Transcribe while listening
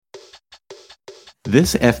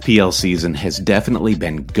This FPL season has definitely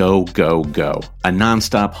been go, go, go. A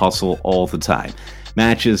nonstop hustle all the time.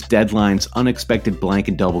 Matches, deadlines, unexpected blank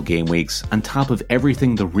and double game weeks, on top of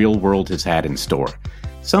everything the real world has had in store.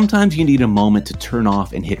 Sometimes you need a moment to turn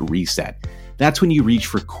off and hit reset. That's when you reach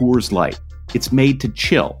for Coors Light. It's made to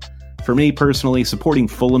chill. For me personally, supporting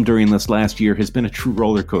Fulham during this last year has been a true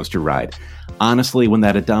roller coaster ride. Honestly, when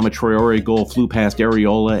that Adama Traore goal flew past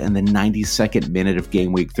Areola in the 92nd minute of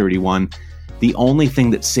game week 31, the only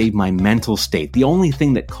thing that saved my mental state, the only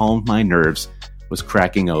thing that calmed my nerves, was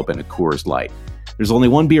cracking open a Coors Light. There's only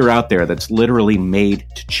one beer out there that's literally made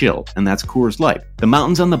to chill, and that's Coors Light. The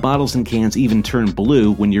mountains on the bottles and cans even turn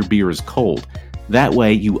blue when your beer is cold. That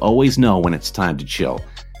way, you always know when it's time to chill.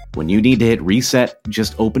 When you need to hit reset,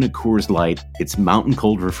 just open a Coors Light. It's mountain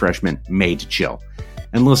cold refreshment made to chill.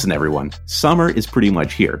 And listen, everyone, summer is pretty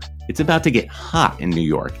much here. It's about to get hot in New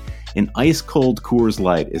York. An ice-cold Coors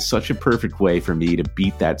Light is such a perfect way for me to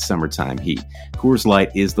beat that summertime heat. Coors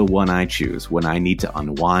Light is the one I choose when I need to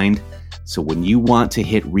unwind. So when you want to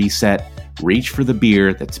hit reset, reach for the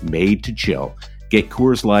beer that's made to chill. Get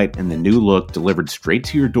Coors Light and the new look delivered straight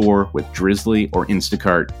to your door with Drizzly or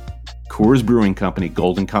Instacart. Coors Brewing Company,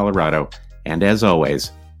 Golden, Colorado. And as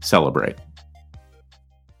always, celebrate.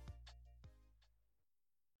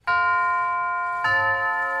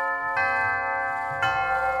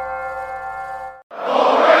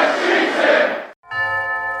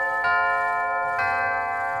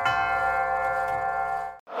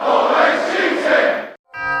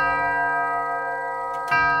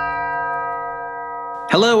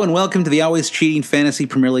 Hello and welcome to the Always Cheating Fantasy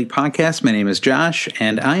Premier League podcast. My name is Josh,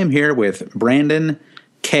 and I am here with Brandon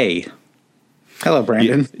K. Hello,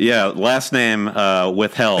 Brandon. Yeah, last name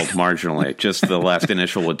withheld marginally. Just the last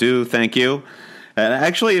initial will do. Thank you.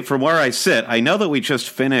 Actually, from where I sit, I know that we just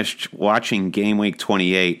finished watching Game Week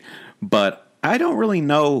 28, but I don't really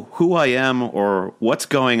know who I am or what's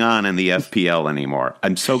going on in the FPL anymore.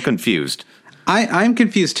 I'm so confused. I'm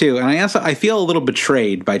confused too, and I feel a little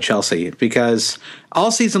betrayed by Chelsea because all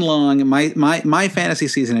season long, my fantasy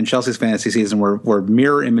season and Chelsea's fantasy season were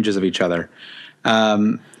mirror images of each other.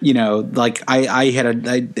 Like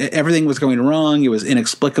everything was going wrong. It was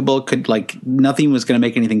inexplicable. Nothing was going to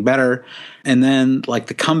make anything better. And then like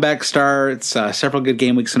the comeback starts, several good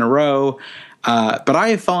game weeks in a row. But I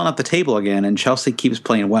have fallen off the table again, and Chelsea keeps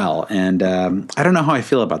playing well. And I don't know how I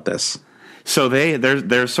feel about this. So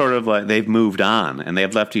they're sort of like they've moved on and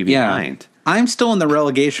they've left you behind. Yeah. I'm still in the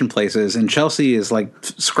relegation places, and Chelsea is like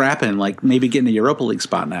scrapping, like maybe getting a Europa League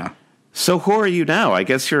spot now. So who are you now? I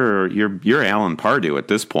guess you're Alan Pardew at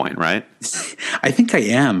this point, right? I think I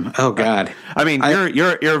am. Oh God. I mean,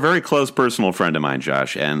 you're a very close personal friend of mine,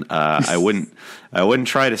 Josh, and I wouldn't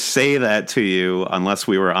try to say that to you unless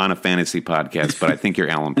we were on a fantasy podcast. But I think you're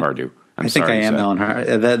Alan Pardew. I think I am Alan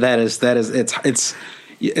Pardew. That is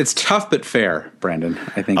it's tough but fair, Brandon.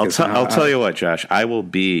 I think I'll tell you what, Josh. I will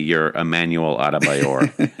be your Emmanuel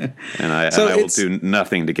Adebayor, and I will do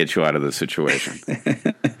nothing to get you out of this situation.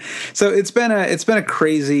 So it's been a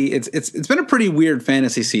crazy. It's been a pretty weird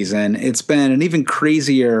fantasy season. It's been an even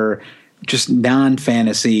crazier, just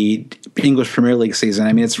non-fantasy English Premier League season.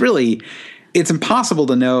 I mean, it's impossible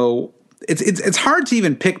to know. It's hard to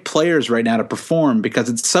even pick players right now to perform because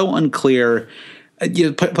it's so unclear.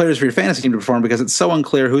 Players for your fantasy team to perform because it's so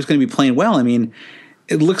unclear who's going to be playing well. I mean,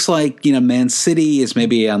 it looks like Man City is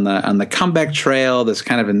maybe on the comeback trail. This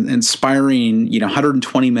kind of inspiring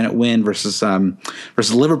 120-minute win versus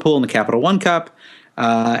Liverpool in the Capital One Cup,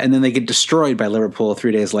 and then they get destroyed by Liverpool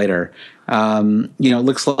 3 days later. It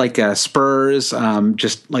looks like Spurs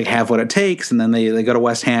just like have what it takes, and then they go to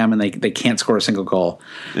West Ham and they can't score a single goal.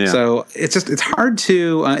 Yeah. So it's hard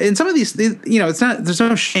to in some of these it's not, there's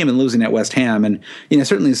no shame in losing at West Ham, and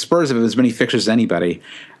certainly the Spurs have as many fixtures as anybody.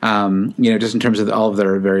 Just in terms of all of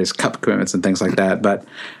their various cup commitments and things like that, but.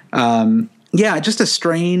 Just a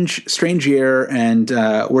strange year, and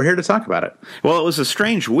we're here to talk about it. Well, it was a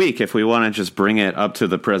strange week if we want to just bring it up to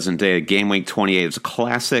the present day. Game Week 28 is a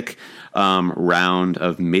classic round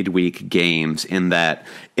of midweek games in that,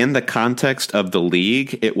 in the context of the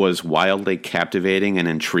league, it was wildly captivating and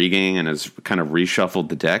intriguing and has kind of reshuffled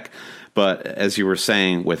the deck. But as you were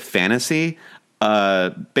saying, with fantasy,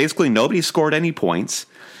 basically nobody scored any points.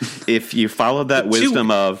 If you followed that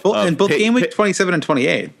wisdom of both Game Week 27 and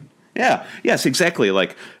 28. Yeah. Yes, exactly.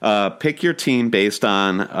 Like, pick your team based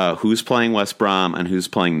on who's playing West Brom and who's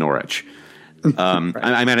playing Norwich. Right.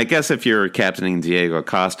 I mean, I guess if you're captaining Diego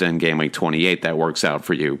Costa in Game Week 28, that works out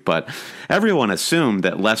for you. But everyone assumed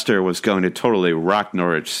that Leicester was going to totally rock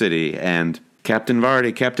Norwich City. And Captain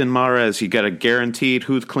Vardy, Captain Mahrez, you got a guaranteed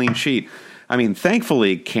Huth clean sheet. I mean,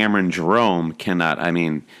 thankfully, Cameron Jerome cannot. I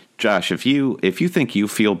mean, Josh, if you think you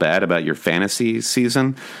feel bad about your fantasy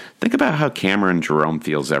season, think about how Cameron Jerome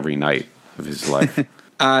feels every night of his life.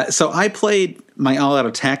 So I played my all-out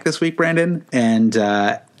attack this week, Brandon, and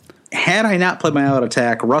had I not played my all-out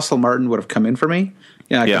attack, Russell Martin would have come in for me.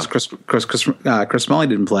 Yeah, because Chris Smalley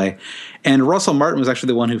didn't play, and Russell Martin was actually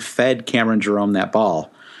the one who fed Cameron Jerome that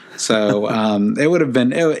ball. So it would have been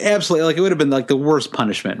the worst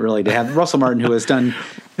punishment, really, to have Russell Martin, who has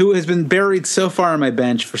been buried so far on my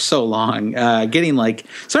bench for so long, getting like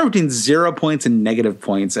somewhere between 0 points and negative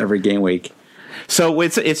points every game week. So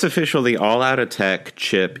it's official. The All Out Attack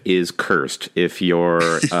chip is cursed if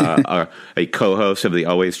you're a co-host of the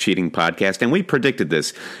Always Cheating podcast. And we predicted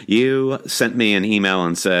this. You sent me an email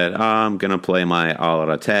and said, I'm going to play my All Out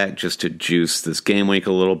Attack just to juice this game week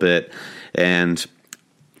a little bit. And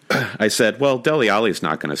I said, well, Dele Alli's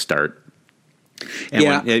not going to start.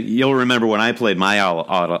 And you'll remember when I played my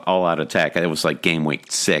all out attack, it was like game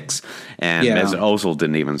week 6, and Mesut Ozil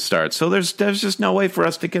didn't even start. So there's just no way for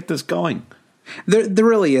us to get this going. There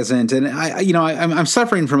really isn't, and I'm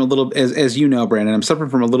suffering from a little, as you know, Brandon. I'm suffering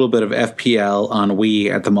from a little bit of FPL on Wii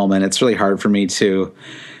at the moment. It's really hard for me to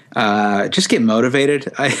just get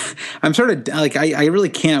motivated. I'm sort of like I really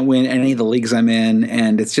can't win any of the leagues I'm in,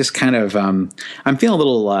 and it's just kind of I'm feeling a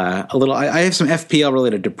little. I have some FPL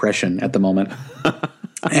related depression at the moment.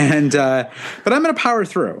 And but I'm going to power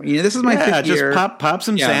through. This is my fifth year. Just pop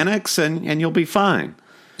some Xanax and you'll be fine.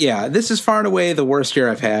 Yeah, this is far and away the worst year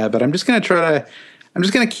I've had, but I'm just going to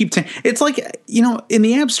keep. It's like, in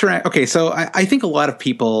the abstract. Okay, so I think a lot of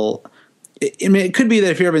people. I mean, it could be that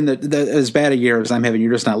if you're having as bad a year as I'm having,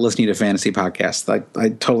 you're just not listening to fantasy podcasts. I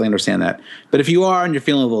totally understand that. But if you are and you're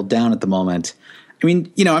feeling a little down at the moment, I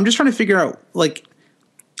mean, I'm just trying to figure out, like,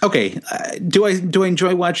 okay, do I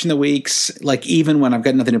enjoy watching the weeks, like, even when I've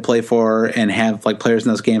got nothing to play for and have like players in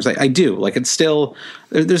those games? I do. Like, it's still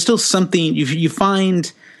there's still something you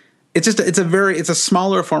find. It's a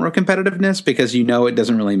smaller form of competitiveness because it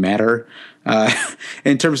doesn't really matter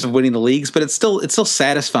in terms of winning the leagues, but it's still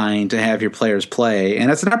satisfying to have your players play, and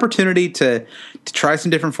it's an opportunity to try some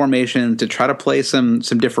different formations, to try to play some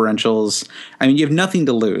differentials. I mean, you have nothing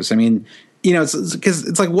to lose. I mean, it's because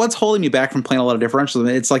it's like, what's holding you back from playing a lot of differentials? I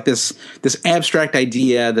mean, it's like this abstract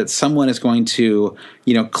idea that someone is going to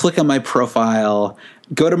click on my profile,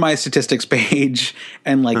 go to my statistics page,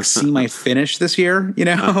 and like see my finish this year,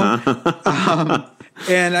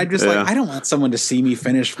 and I just I don't want someone to see me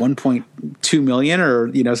finish 1.2 million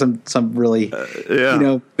or some really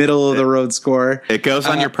middle of the road score. It goes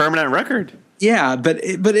on your permanent record. Yeah, but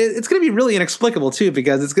it's going to be really inexplicable too,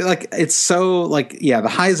 because it's so the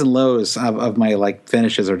highs and lows of my like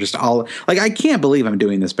finishes are just all like, I can't believe I'm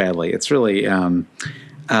doing this badly. It's really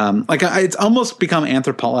it's almost become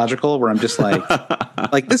anthropological, where I'm just like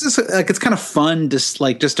like, this is like, it's kind of fun just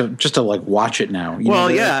to like watch it now.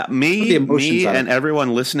 Me and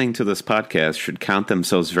everyone listening to this podcast should count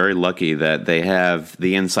themselves very lucky that they have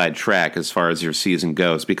the inside track as far as your season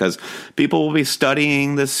goes, because people will be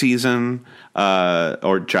studying this season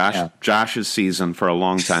or Josh's season for a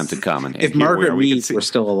long time to come. And if Margaret Mead were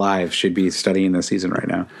still alive, she'd be studying this season right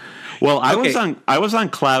now. Well, I was on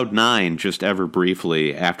cloud 9 just ever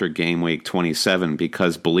briefly after game week 27,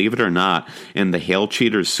 because believe it or not, in the Hail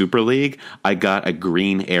Cheaters Super League, I got a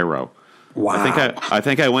green arrow. Wow! I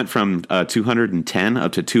think I went from 210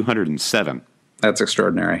 up to 207. That's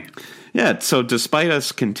extraordinary. Yeah. So despite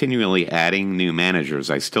us continually adding new managers,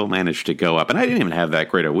 I still managed to go up, and I didn't even have that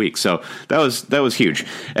great a week. So that was huge.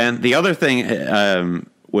 And the other thing.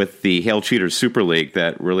 With the Hail Cheaters Super League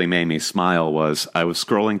that really made me smile was I was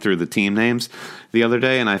scrolling through the team names the other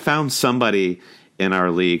day, and I found somebody in our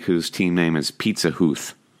league whose team name is Pizza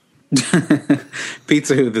Huth.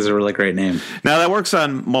 Pizza Huth is a really great name. Now, that works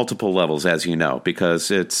on multiple levels, as you know, because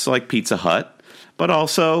it's like Pizza Hut, but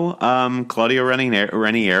also Claudio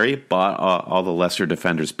Ranieri bought all the lesser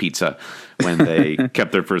defenders pizza when they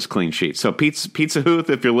kept their first clean sheet. So Pizza Huth,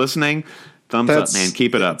 if you're listening, thumbs up, man.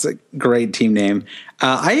 Keep it up. It's a great team name.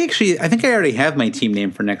 I think I already have my team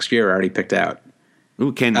name for next year already picked out.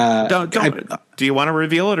 Ooh, do you want to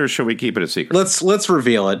reveal it, or should we keep it a secret? Let's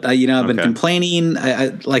reveal it. I've been complaining.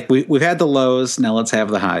 We've had the lows. Now let's have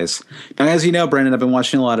the highs. Now, as you know, Brandon, I've been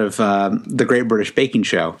watching a lot of the Great British Baking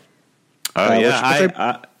Show. I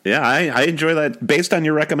enjoy that. Based on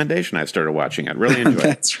your recommendation, I started watching it. Really enjoyed it.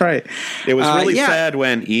 That's right. It was really sad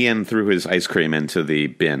when Ian threw his ice cream into the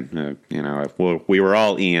bin. We were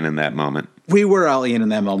all Ian in that moment. We were all Ian in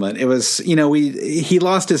that moment. It was, he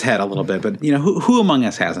lost his head a little bit, but who among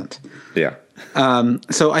us hasn't? Yeah.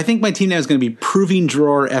 So I think my team name is going to be Proving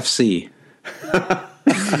Drawer FC.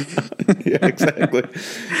 Yeah, exactly.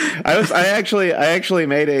 I actually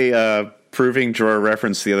made a proving drawer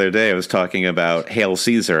reference the other day. I was talking about Hail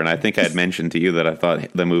Caesar, and I think I'd mentioned to you that I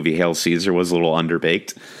thought the movie Hail Caesar was a little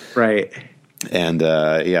underbaked. Right. And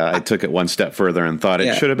I took it one step further and thought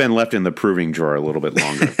it should have been left in the proving drawer a little bit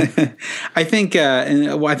longer. I think,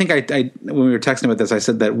 I when we were texting about this, I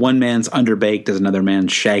said that one man's underbaked is another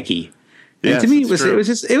man's shaggy. And Yes, to me, it was true.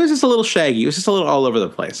 just a little shaggy. It was just a little all over the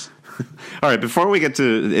place. All right, before we get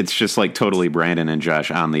to, it's just like totally Brandon and Josh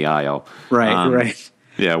on the aisle. Right.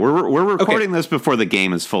 Yeah, we're recording this before the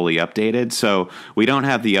game is fully updated, so we don't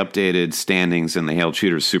have the updated standings in the Hail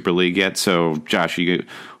Cheaters Super League yet. So, Josh, will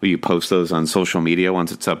you post those on social media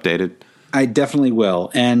once it's updated? I definitely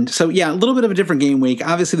will. And so, a little bit of a different game week.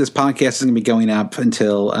 Obviously, this podcast is going to be going up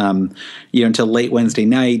until until late Wednesday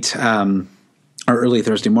night or early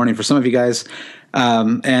Thursday morning for some of you guys.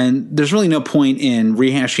 And there's really no point in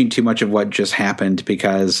rehashing too much of what just happened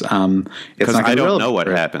because it's not I don't know what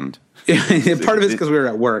happened. Part of it's because we were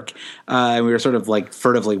at work and we were sort of like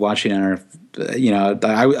furtively watching on our,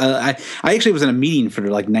 I actually was in a meeting for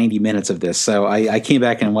like 90 minutes of this. So I came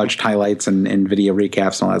back and watched highlights and video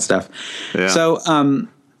recaps and all that stuff. Yeah. So,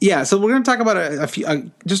 so we're going to talk about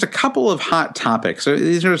just a couple of hot topics. So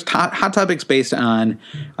these are just hot topics based on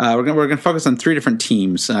we're going to focus on three different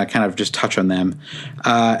teams, kind of just touch on them,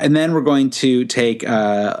 and then we're going to take.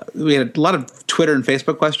 We had a lot of Twitter and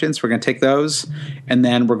Facebook questions. We're going to take those, and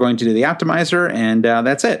then we're going to do the optimizer, and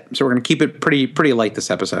that's it. So we're going to keep it pretty light this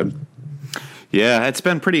episode. Yeah, it's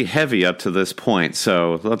been pretty heavy up to this point,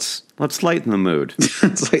 so let's lighten the mood.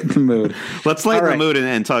 Let's lighten the mood. Let's lighten the mood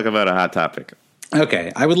and talk about a hot topic.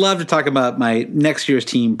 Okay, I would love to talk about my next year's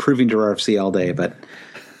team proving to RFC all day, but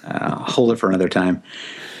I'll hold it for another time.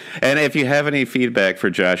 And if you have any feedback for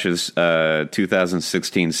Josh's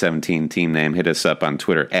 2016-17 team name, hit us up on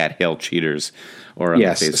Twitter at Hail Cheaters or on the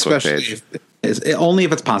Facebook page. Only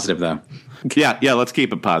if it's positive, though. Yeah, let's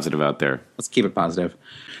keep it positive out there. Let's keep it positive.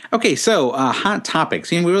 Okay, so hot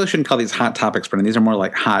topics. We really shouldn't call these hot topics, Brendan. These are more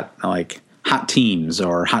like hot teams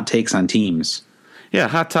or hot takes on teams. Yeah,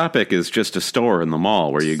 Hot Topic is just a store in the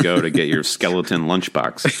mall where you go to get your skeleton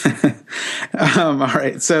lunchbox. All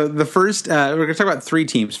right, so the first, we're going to talk about three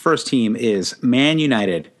teams. First team is Man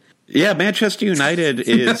United. Yeah, Manchester United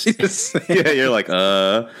is... yeah, you're like,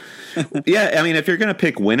 Yeah, I mean, if you're going to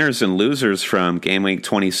pick winners and losers from game week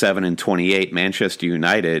 27 and 28, Manchester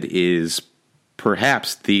United is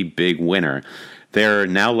perhaps the big winner. They're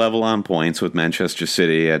now level on points with Manchester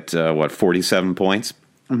City at, 47 points?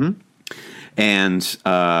 Mm-hmm. And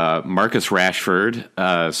Marcus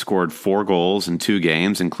Rashford scored 4 goals in 2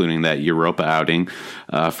 games, including that Europa outing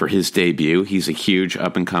for his debut. He's a huge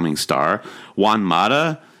up-and-coming star. Juan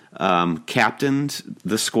Mata captained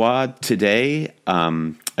the squad today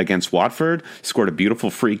against Watford, scored a beautiful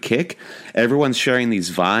free kick. Everyone's sharing these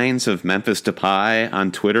vines of Memphis Depay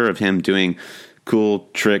on Twitter of him doing cool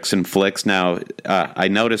tricks and flicks. Now, I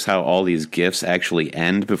notice how all these GIFs actually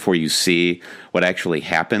end before you see what actually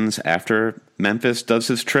happens after Memphis does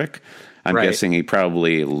his trick. I'm guessing he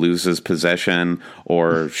probably loses possession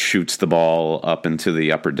or shoots the ball up into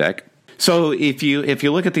the upper deck. So if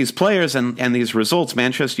you look at these players and these results,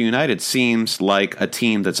 Manchester United seems like a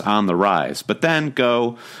team that's on the rise. But then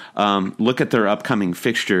go look at their upcoming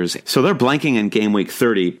fixtures. So they're blanking in game week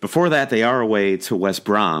 30. Before that, they are away to West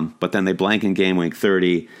Brom, but then they blank in game week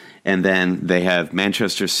 30. And then they have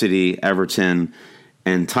Manchester City, Everton,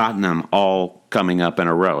 and Tottenham all coming up in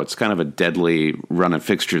a row. It's kind of a deadly run of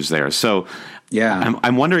fixtures there. So yeah,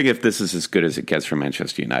 I'm wondering if this is as good as it gets for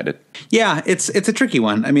Manchester United. Yeah, it's a tricky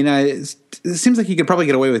one. I mean, it seems like you could probably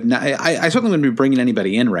get away with. I certainly wouldn't be bringing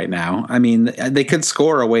anybody in right now. I mean, they could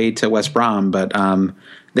score away to West Brom, but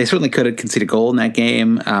they certainly could have conceded a goal in that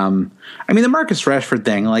game. I mean, the Marcus Rashford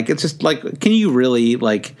thing, like, it's just like, can you really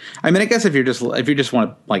like? I mean, I guess if you just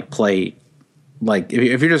want to like play. Like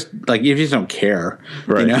if you just don't care,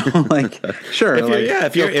 right. You know, like sure.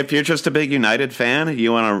 If you're just a big United fan,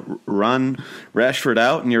 you want to run Rashford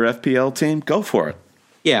out in your FPL team, go for it.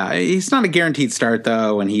 Yeah, he's not a guaranteed start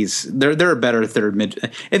though, and they're a better third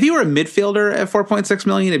mid. If you were a midfielder at 4.6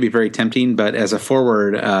 million, it'd be very tempting. But as a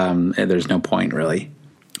forward, there's no point really.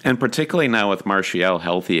 And particularly now with Martial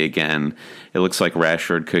healthy again, it looks like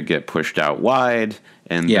Rashford could get pushed out wide.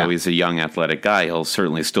 And though he's a young athletic guy, he'll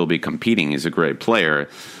certainly still be competing. He's a great player.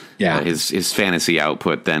 Yeah, his fantasy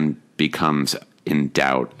output then becomes in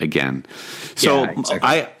doubt again. So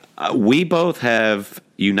exactly. We both have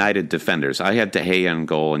United defenders. I had De Gea in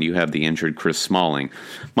goal, and you have the injured Chris Smalling.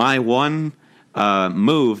 My one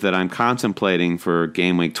move that I'm contemplating for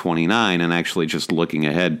game week 29 and actually just looking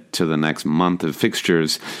ahead to the next month of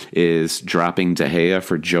fixtures is dropping De Gea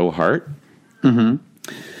for Joe Hart. Mm-hmm.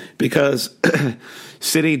 Because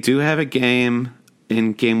City do have a game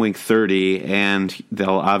in game week 30, and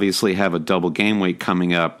they'll obviously have a double game week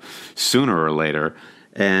coming up sooner or later.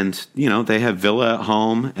 And, they have Villa at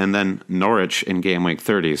home and then Norwich in game week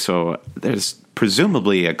 30. So there's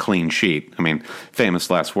presumably a clean sheet. I mean, famous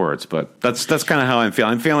last words, but that's kind of how I'm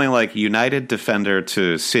feeling. I'm feeling like United defender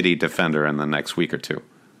to City defender in the next week or two.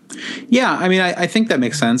 Yeah, I mean, I think that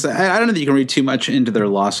makes sense. I don't know that you can read too much into their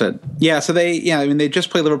loss. They just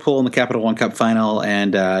played Liverpool in the Capital One Cup final,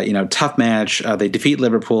 and tough match. They defeat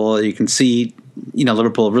Liverpool. You can see,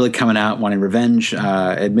 Liverpool really coming out wanting revenge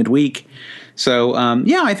at midweek. So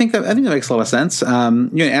I think that makes a lot of sense.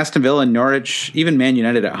 Aston Villa and Norwich, even Man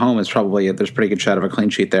United at home is probably there's a pretty good shot of a clean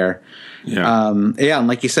sheet there. Yeah. And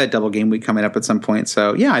like you said, double game week coming up at some point.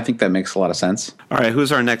 So I think that makes a lot of sense. All right,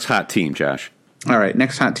 who's our next hot team, Josh? All right,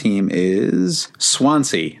 next hot team is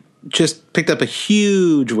Swansea. Just picked up a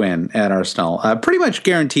huge win at Arsenal. Pretty much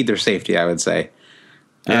guaranteed their safety, I would say.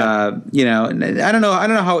 Yeah. I don't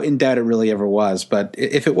know how in doubt it really ever was, but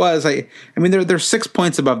if it was, I mean, they're 6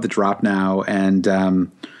 points above the drop now, and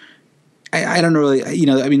I don't really,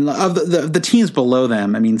 of the teams below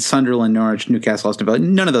them, I mean, Sunderland, Norwich, Newcastle, Aston Villa,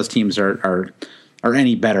 none of those teams are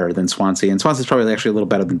any better than Swansea, and Swansea's probably actually a little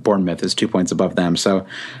better than Bournemouth, is 2 points above them. So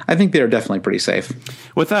I think they're definitely pretty safe.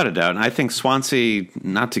 Without a doubt. And I think Swansea,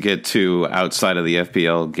 not to get too outside of the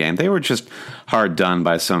FPL game, they were just hard done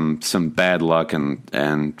by some bad luck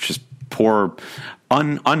and just poor,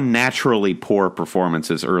 unnaturally poor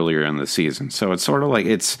performances earlier in the season. So it's sort of like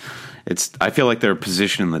it's. I feel like their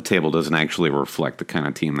position in the table doesn't actually reflect the kind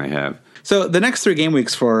of team they have. So the next 3 game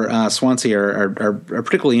weeks for Swansea are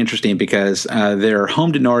particularly interesting because they're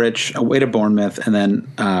home to Norwich, away to Bournemouth, and then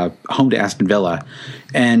home to Aston Villa.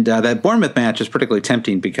 And that Bournemouth match is particularly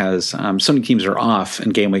tempting because so many teams are off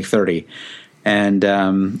in game week 30. And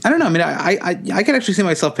I don't know. I mean, I could actually see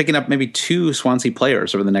myself picking up maybe 2 Swansea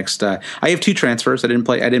players over the next. I have 2 transfers. I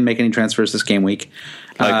didn't make any transfers this game week.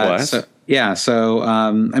 Likewise. So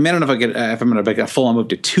I mean, I don't know if I'm going to make a full-on move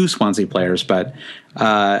to 2 Swansea players, but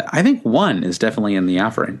I think 1 is definitely in the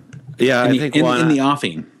offering. Yeah, I think 1 in the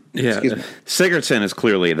offing. Yeah, Sigurdsson is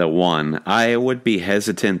clearly the one. I would be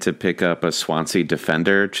hesitant to pick up a Swansea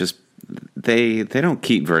defender. Just they don't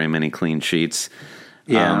keep very many clean sheets.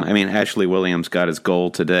 Yeah, I mean, Ashley Williams got his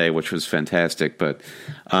goal today, which was fantastic, but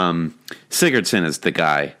Sigurdsson is the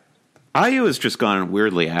guy. Ayew has just gone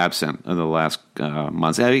weirdly absent in the last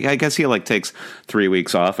months. I guess he takes 3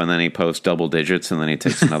 weeks off, and then he posts double digits, and then he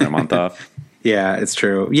takes another month off. Yeah, it's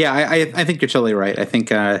true. Yeah, I think you're totally right. I think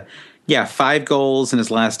 5 goals in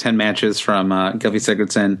his last 10 matches from Gylfi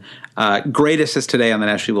Sigurdsson. Great assist today on the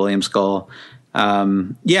Ashley Williams goal. I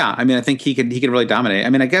mean, I think he could really dominate. I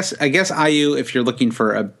mean, I guess Ayew, if you're looking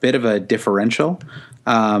for a bit of a differential,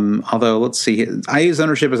 although let's see, Ayew's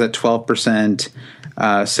ownership is at 12%.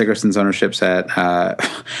 Sigurdsson's ownership's at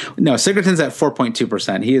Sigurdsson's at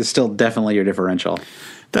 4.2%. He is still definitely your differential.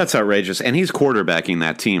 That's outrageous, and he's quarterbacking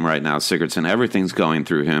that team right now. Sigurdsson, everything's going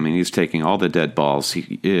through him, and he's taking all the dead balls.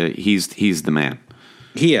 He's the man.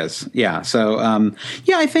 He is, yeah. So,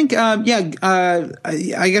 I think, I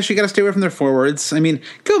guess you got to stay away from their forwards. I mean,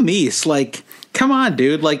 Gomes, come on,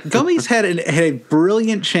 dude. Gomes had a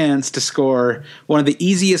brilliant chance to score one of the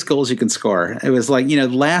easiest goals you can score. It was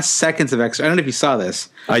last seconds of extra. I don't know if you saw this.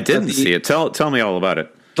 I didn't see it. Tell me all about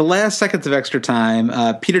it. The last seconds of extra time,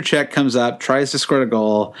 Peter Cech comes up, tries to score a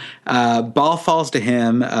goal. Ball falls to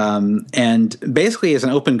him, and basically is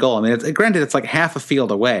an open goal. I mean, granted, it's half a field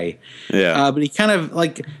away. Yeah. But he kind of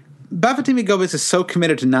Bafétimbi Gomes is so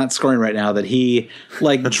committed to not scoring right now that he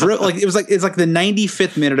it's the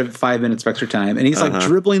 95th minute of 5 minutes of extra time, and he's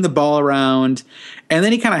dribbling the ball around, and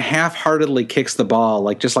then he kind of half-heartedly kicks the ball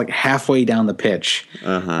halfway down the pitch.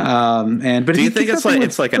 But do you think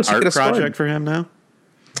it's like an art project for him now?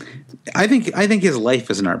 I think his life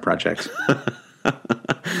is an art project. All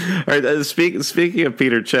right. Speaking of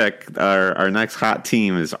Peter Cech, our next hot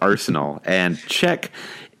team is Arsenal, and Cech.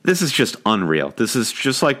 This is just unreal. This is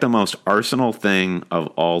just the most Arsenal thing of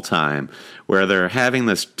all time, where they're having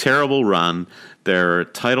this terrible run. Their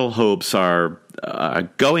title hopes are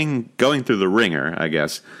going through the ringer, I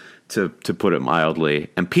guess, to put it mildly.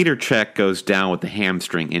 And Peter Cech goes down with a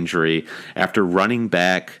hamstring injury after running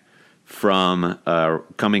back from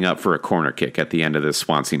coming up for a corner kick at the end of this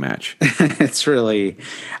Swansea match. It's really,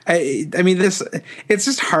 it's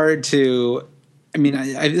just hard to I mean,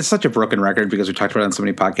 it's such a broken record because we talked about it on so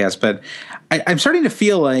many podcasts, but I'm starting to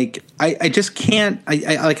feel like I just can't.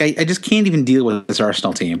 I just can't even deal with this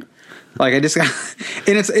Arsenal team. Like and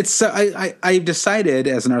it's so I've decided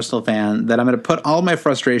as an Arsenal fan that I'm going to put all my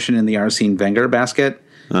frustration in the Arsene Wenger basket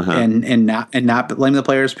and not blame the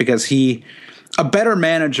players, because a better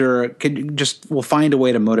manager will find a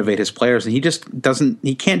way to motivate his players, and he just doesn't.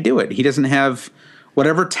 He can't do it. He doesn't have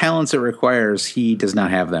whatever talents it requires. He does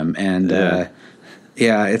not have them, and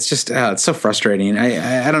it's just it's so frustrating.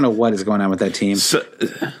 I don't know what is going on with that team.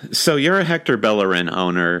 So you're a Hector Bellerin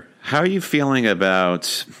owner. How are you feeling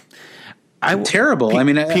about? Terrible. I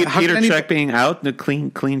mean, Peter Cech being out, the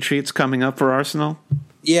clean sheets coming up for Arsenal.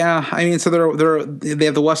 Yeah, I mean, so they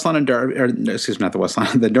have the West London Derby, not the West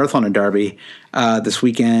London, the North London Derby this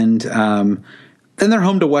weekend. Then they're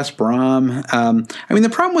home to West Brom. I mean, the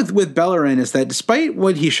problem with Bellerin is that despite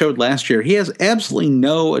what he showed last year, he has absolutely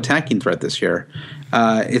no attacking threat this year.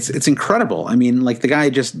 It's incredible. I mean, like, the guy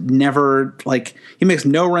just never, like, he makes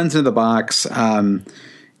no runs into the box.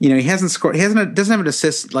 He hasn't scored. Doesn't have an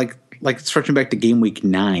assist like stretching back to game week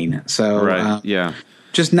 9. So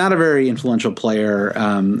just not a very influential player.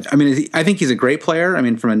 I mean, I think he's a great player. I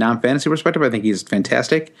mean, from a non-fantasy perspective, I think he's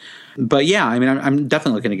fantastic. But yeah, I mean, I'm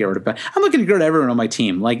definitely looking to get rid of. I'm looking to get rid of everyone on my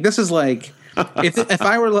team. Like, this is like if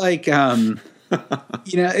I were like.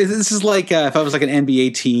 This is like if I was like an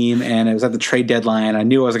NBA team and it was at the trade deadline, I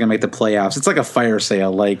knew I was going to make the playoffs. It's like a fire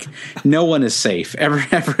sale. Like, no one is safe.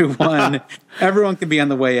 Everyone can be on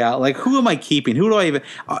the way out. Like, who am I keeping? Who do I even?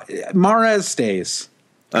 Mahrez stays.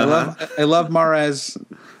 I love Mahrez.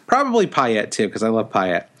 Probably Payet too, because I love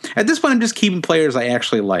Payet. At this point, I'm just keeping players I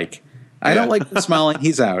actually like. I don't like Smalling.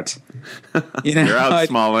 He's out. You're out,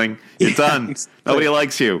 Smalling. You're done. Nobody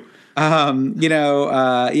likes you. I don't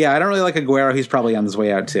really like Aguero. He's probably on his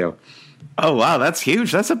way out too. Oh, wow, that's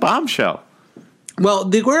huge. That's a bombshell. Well,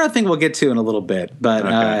 the Aguero thing we'll get to in a little bit, but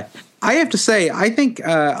okay. I have to say, I think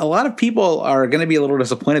a lot of people are going to be a little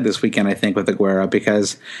disappointed this weekend, I think, with Aguero,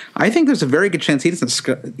 because I think there's a very good chance he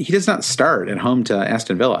does not start at home to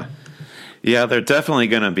Aston Villa. Yeah, they're definitely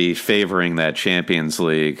going to be favoring that Champions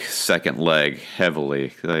League second leg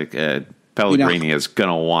heavily. Like, Pellegrini is going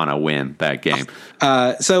to want to win that game.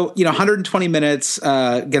 120 minutes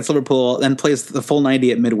against Liverpool, then plays the full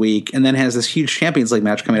 90 at midweek, and then has this huge Champions League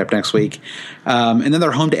match coming up next week. And then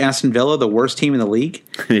they're home to Aston Villa, the worst team in the league.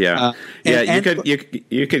 Yeah,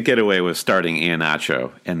 you could get away with starting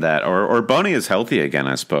Iheanacho in that, or Boney is healthy again,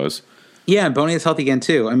 I suppose. Yeah, and Boney is healthy again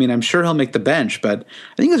too. I mean, I'm sure he'll make the bench, but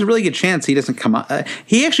I think there's a really good chance he doesn't come on.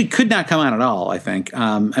 He actually could not come on at all, I think.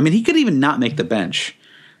 He could even not make the bench.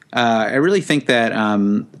 I really think that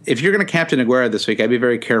if you're going to captain Aguero this week, I'd be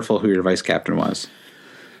very careful who your vice captain was.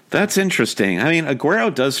 That's interesting. I mean,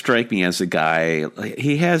 Aguero does strike me as a guy.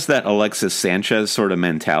 He has that Alexis Sanchez sort of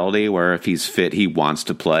mentality where if he's fit, he wants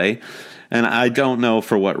to play. And I don't know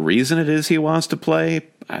for what reason it is he wants to play.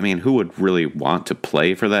 I mean, who would really want to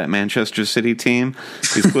play for that Manchester City team?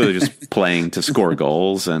 He's clearly just playing to score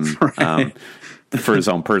goals and for his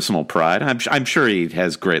own personal pride. I'm sure he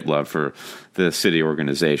has great love for the City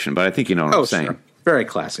organization, but I think you know what I'm saying. Sure. Very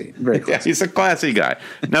classy. Very classy. Yeah, he's a classy guy.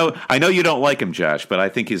 No, I know you don't like him, Josh, but I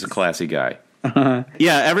think he's a classy guy. Yeah,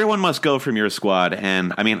 everyone must go from your squad,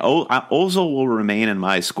 and I mean, Ozil will remain in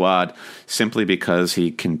my squad simply because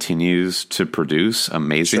he continues to produce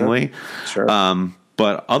amazingly. Sure.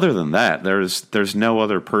 But other than that, there's no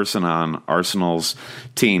other person on Arsenal's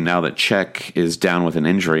team now that Cech is down with an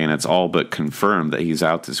injury, and it's all but confirmed that he's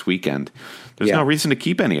out this weekend. There's no reason to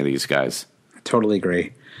keep any of these guys. I totally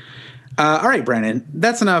agree. All right, Brandon,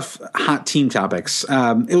 that's enough hot team topics.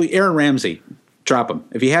 Aaron Ramsey, drop him.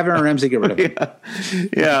 If you have Aaron Ramsey, get rid of him.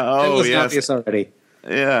 Yeah. Oh, it was obvious already.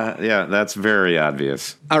 Yeah, that's very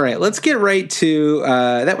obvious. All right, let's get right to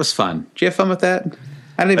that was fun. Did you have fun with that?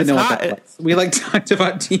 I don't even know what that was. We talked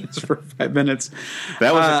about teams for 5 minutes.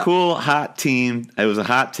 That was a cool hot team. It was a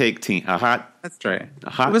hot take team. That's right. A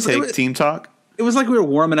hot take team talk. It was like we were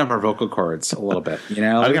warming up our vocal cords a little bit, you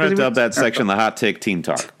know? I'm going to dub that section the hot take team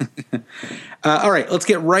talk. All right, let's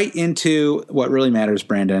get right into what really matters,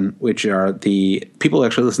 Brandon, which are the people who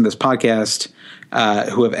actually listen to this podcast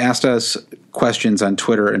who have asked us questions on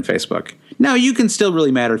Twitter and Facebook. Now, you can still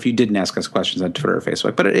really matter if you didn't ask us questions on Twitter or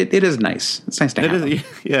Facebook, but it is nice. It's nice to have them.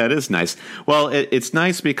 Yeah, it is nice. Well, it's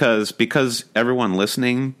nice because everyone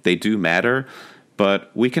listening, they do matter.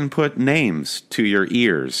 But we can put names to your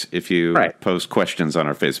ears if you post questions on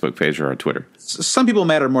our Facebook page or our Twitter. Some people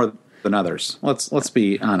matter more than others. Let's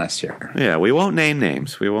be honest here. Yeah, we won't name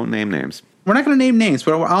names. We're not going to name names,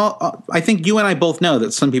 but I think you and I both know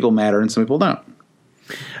that some people matter and some people don't.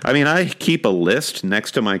 I mean, I keep a list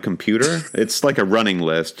next to my computer. It's like a running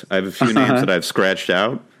list. I have a few names that I've scratched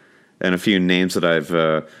out and a few names that I've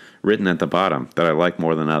written at the bottom that I like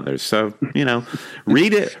more than others. So,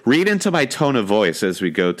 read into my tone of voice as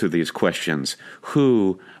we go through these questions.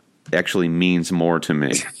 Who actually means more to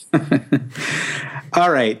me?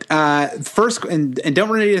 All right. First, and don't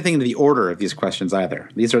read anything into the order of these questions either.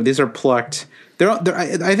 These are plucked.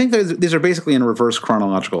 I think these are basically in reverse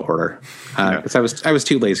chronological order because I was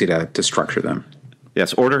too lazy to structure them.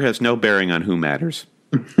 Yes, order has no bearing on who matters.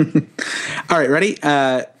 All right, ready?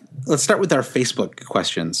 Let's start with our Facebook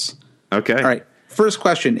questions. Okay. All right. First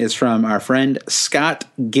question is from our friend Scott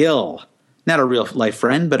Gill. Not a real life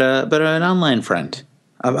friend, but an online friend.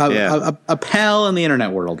 A pal in the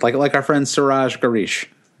internet world, like our friend Suraj Garish.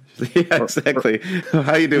 Yeah, exactly.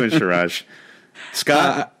 How you doing, Suraj?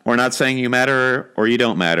 Scott, we're not saying you matter or you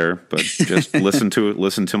don't matter, but just listen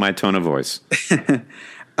to my tone of voice.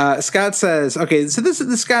 Scott says, okay, so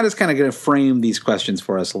this Scott is kind of going to frame these questions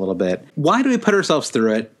for us a little bit. Why do we put ourselves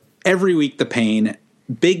through it? Every week the pain.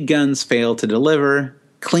 Big guns fail to deliver.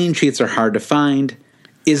 Clean sheets are hard to find.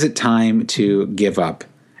 Is it time to give up?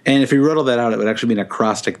 And if you wrote all that out, it would actually be an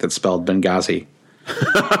acrostic that spelled Benghazi.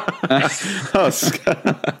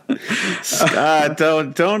 Scott,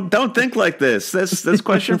 don't think like this. This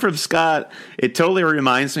question from Scott, it totally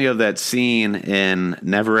reminds me of that scene in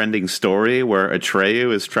Neverending Story where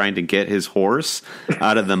Atreyu is trying to get his horse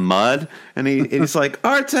out of the mud, and he's like,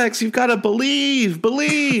 Artax, you've got to believe. But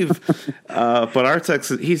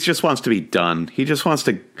Artax, he just wants to be done. He just wants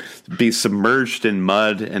to be submerged in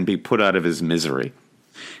mud and be put out of his misery.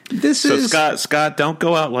 Scott, don't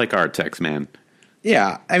go out like Artax, man.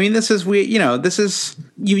 Yeah, I mean,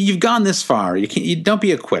 you've gone this far. You don't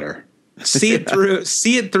be a quitter. See it through.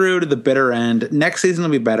 See it through to the bitter end. Next season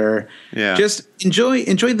will be better. Yeah. Just enjoy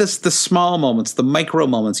the small moments, the micro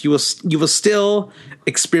moments. You will still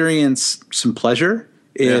experience some pleasure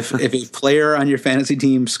if a player on your fantasy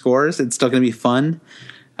team scores. It's still going to be fun.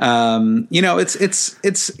 It's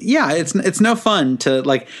no fun to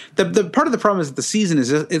like the part of the problem is that the season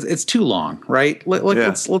is it's too long, right?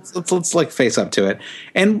 Let's like face up to it.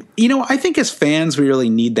 And I think as fans we really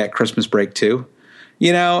need that Christmas break too.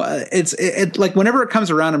 It's like whenever it comes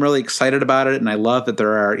around, I'm really excited about it, and I love that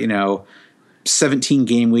there are 17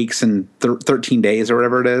 game weeks and 13 days or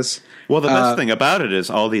whatever it is. Well, the best thing about it is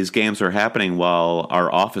all these games are happening while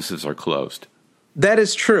our offices are closed. That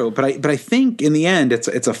is true, but I think in the end it's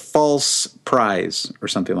a false prize or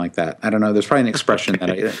something like that. I don't know. There's probably an expression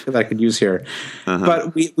that I could use here,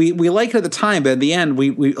 but we like it at the time, but in the end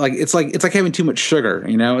we like it's like having too much sugar.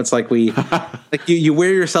 It's like you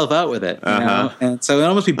wear yourself out with it, and so it'd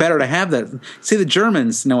almost be better to have that. See, the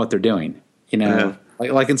Germans know what they're doing,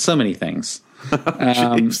 like in so many things.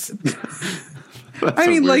 I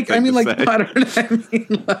mean, like modern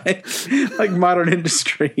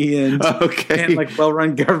industry and like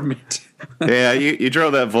well-run government. Yeah, you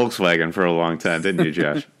drove that Volkswagen for a long time, didn't you,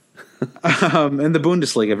 Josh? And the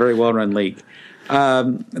Bundesliga, a very well-run league.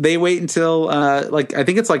 They wait until I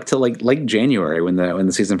think it's till late January when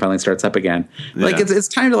the season finally starts up again. Like it's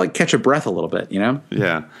time to catch a breath a little bit, Yeah.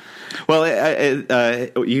 Well,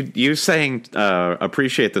 you saying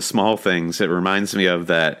appreciate the small things. It reminds me of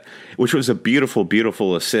that, which was a beautiful,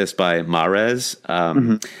 beautiful assist by Mahrez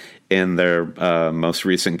in their most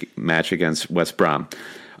recent match against West Brom.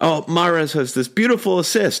 Oh, Mahrez has this beautiful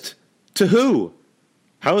assist. To who?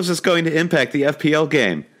 How is this going to impact the FPL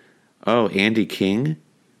game? Oh, Andy King?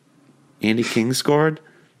 Andy King scored?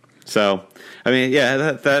 So, I mean, yeah,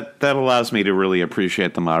 that allows me to really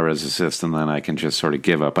appreciate the Mahrez assist, and then I can just sort of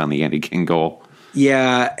give up on the Andy King goal.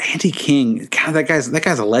 Yeah, Andy King, God, that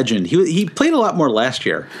guy's a legend. He played a lot more last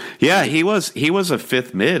year. Yeah, he was a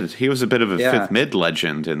fifth mid. He was a bit of a fifth mid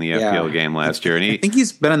legend in the FPL game last year, and I think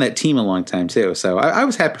he's been on that team a long time too. So I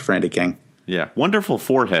was happy for Andy King. Yeah, wonderful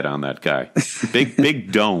forehead on that guy.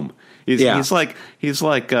 Big dome. He's like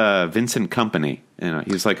Vincent Kompany.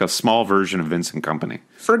 He's like a small version of Vincent Kompany.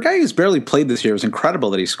 For a guy who's barely played this year, it was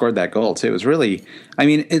incredible that he scored that goal too. It was really, I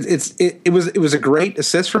mean, it was a great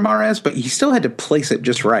assist from Mahrez, but he still had to place it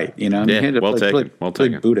just right. He had to well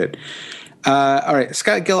taken. Boot it. All right.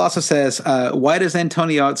 Scott Gill also says, why does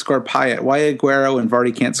Antonio outscore Payet? Why Aguero and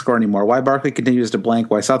Vardy can't score anymore? Why Barkley continues to blank?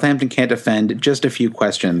 Why Southampton can't defend? Just a few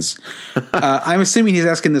questions. I'm assuming he's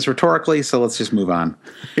asking this rhetorically, so let's just move on.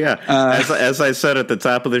 Yeah. As I said at the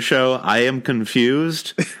top of the show, I am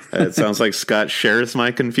confused. It sounds like Scott shares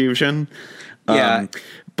my confusion. Yeah.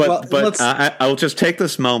 But I'll just take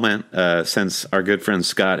this moment, since our good friend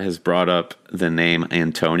Scott has brought up the name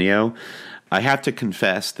Antonio. I have to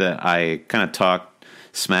confess that I kind of talked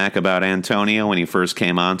smack about Antonio when he first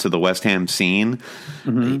came onto the West Ham scene.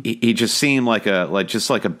 He just seemed like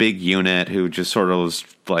a big unit who just sort of was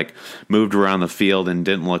like moved around the field and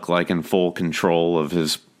didn't look like in full control of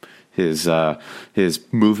his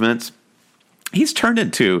movements. He's turned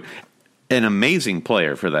into an amazing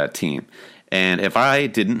player for that team. And if I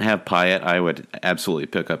didn't have Payet, I would absolutely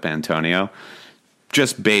pick up Antonio,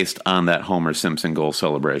 just based on that Homer Simpson goal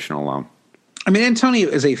celebration alone. I mean, Antonio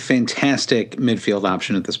is a fantastic midfield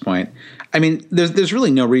option at this point. I mean, there's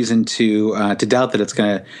really no reason to doubt that it's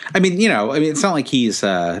going to. I mean, it's not like he's.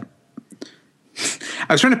 I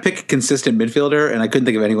was trying to pick a consistent midfielder, and I couldn't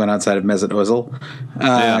think of anyone outside of Mesut Ozil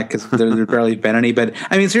because there barely been any. But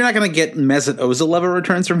I mean, so you're not going to get Mesut Ozil level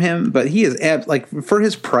returns from him, but he is for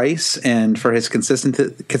his price and for his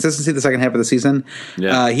consistency the second half of the season.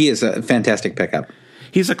 He is a fantastic pickup.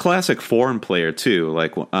 He's a classic foreign player too.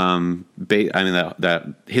 Like,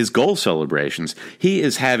 that his goal celebrations, he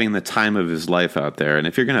is having the time of his life out there. And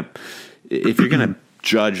if you're gonna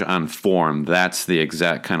judge on form, that's the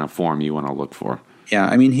exact kind of form you want to look for. Yeah,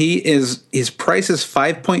 I mean, his price is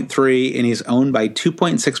 5.3, and he's owned by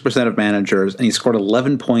 2.6% of managers, and he scored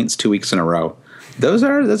 11 points 2 weeks in a row. Those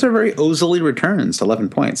are very Ozil-y returns. 11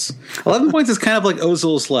 points. 11 points is kind of like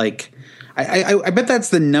Ozil's like. I bet that's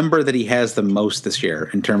the number that he has the most this year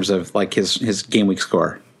in terms of like his game week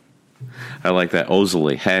score. I like that.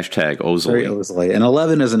 Ozil-y. Hashtag Ozil-y. Very Ozil-y. And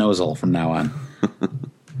 11 is an Ozil from now on.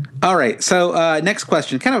 All right. So next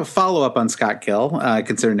question, kind of a follow-up on Scott Gill,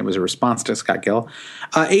 considering it was a response to Scott Gill.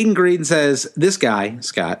 Aiden Green says, this guy,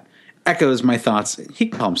 Scott, echoes my thoughts. He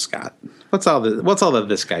can call him Scott. What's all the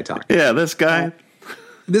this guy talk? Yeah, this guy.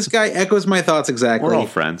 This guy echoes my thoughts exactly. We're all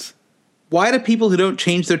friends. Why do people who don't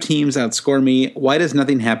change their teams outscore me? Why does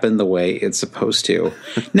nothing happen the way it's supposed to?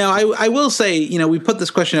 Now, I will say, we put this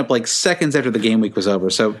question up like seconds after the game week was over.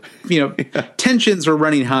 So, tensions were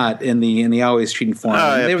running hot in the Always Cheating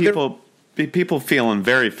forum. People feeling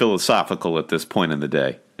very philosophical at this point in the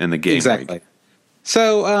day, in the game exactly. week.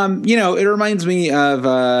 So, it reminds me of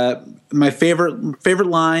my favorite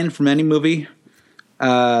line from any movie.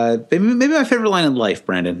 Maybe my favorite line in life,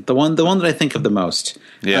 Brandon, the one that I think of the most,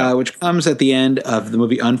 which comes at the end of the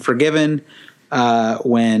movie Unforgiven,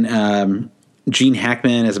 when Gene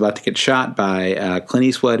Hackman is about to get shot by Clint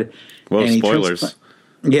Eastwood. Well, spoilers.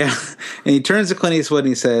 And he turns to Clint Eastwood and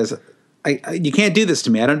he says, "You can't do this to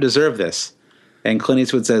me. I don't deserve this." And Clint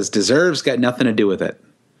Eastwood says, "Deserves got nothing to do with it."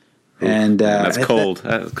 Ooh, and that's cold.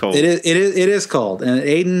 That's cold. It is cold. And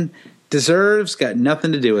Aiden. Deserves got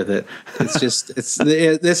nothing to do with it. It's just this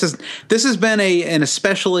has been an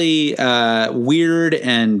especially weird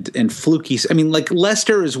and fluky. I mean, like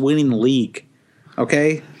Leicester is winning the league,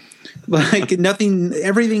 okay? Like nothing,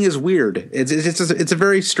 everything is weird. It's a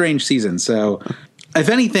very strange season. So, if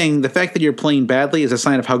anything, the fact that you're playing badly is a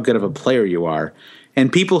sign of how good of a player you are.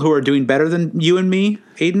 And people who are doing better than you and me,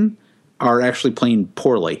 Aiden, are actually playing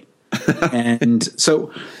poorly. And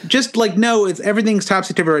so just like, no, everything's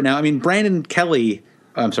topsy-turvy right now. I mean, Brandon K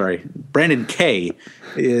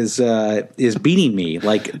is beating me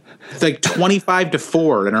like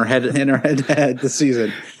 25-4 in our head this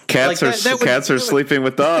season. Cats are sleeping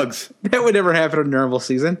with dogs. That would never happen in a normal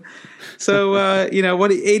season. So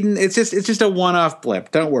Aiden, it's just a one-off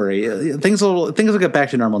blip. Don't worry. Things will get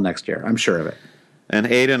back to normal next year. I'm sure of it. And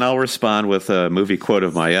Aiden, I'll respond with a movie quote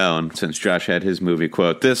of my own, since Josh had his movie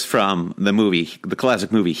quote. This from the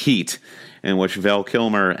classic movie Heat, in which Val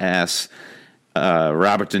Kilmer asks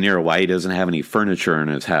Robert De Niro why he doesn't have any furniture in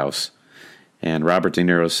his house. And Robert De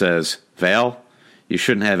Niro says, "Val, you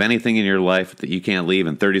shouldn't have anything in your life that you can't leave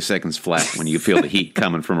in 30 seconds flat when you feel the heat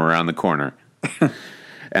coming from around the corner."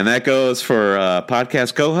 And that goes for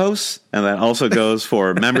podcast co-hosts, and that also goes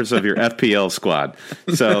for members of your FPL squad.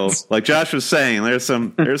 So, like Josh was saying, there's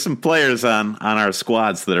some players on our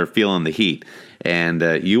squads that are feeling the heat, and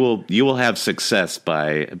you will have success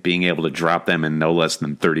by being able to drop them in no less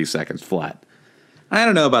than 30 seconds flat. I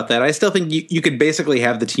don't know about that. I still think you could basically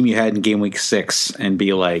have the team you had in game week 6 and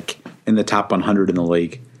be like in the top 100 in the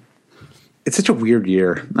league. It's such a weird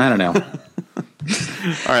year. I don't know.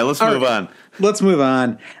 All right, let's move on. Let's move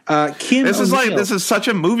on. Kim this O'Neill. This is such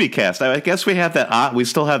a movie cast. I guess we have that. We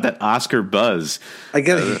still have that Oscar buzz. I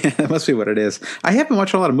guess that must be what it is. I have been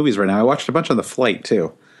watching a lot of movies right now. I watched a bunch on the flight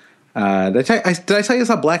too. Did I tell you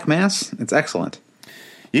about Black Mass? It's excellent.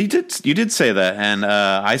 You did say that, and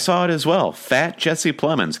I saw it as well. Fat Jesse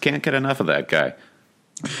Plemons, can't get enough of that guy.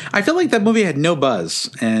 I feel like that movie had no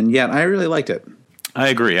buzz, and yet I really liked it. I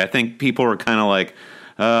agree. I think people were kind of like,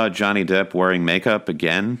 Johnny Depp wearing makeup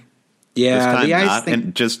again. Yeah,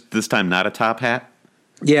 this time not a top hat.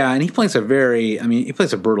 Yeah, and he plays a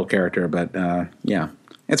brutal character, but yeah,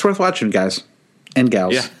 It's worth watching, guys and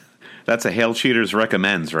gals. Yeah, that's a Hail Cheaters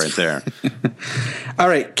recommends right there. All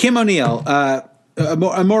right, Kim O'Neill.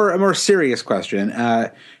 A more serious question.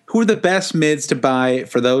 Who are the best mids to buy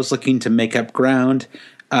for those looking to make up ground?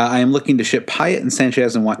 I am looking to ship Payet and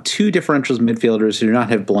Sanchez and want two differentials midfielders who do not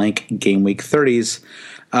have blank game week 30s.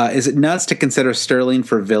 Is it nuts to consider Sterling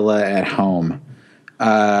for Villa at home?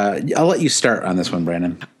 I'll let you start on this one,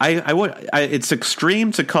 Brandon. It's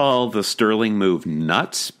extreme to call the Sterling move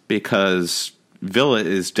nuts because Villa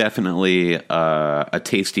is definitely a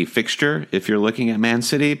tasty fixture if you're looking at Man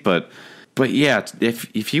City. But yeah,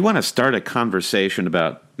 if you want to start a conversation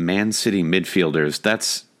about Man City midfielders,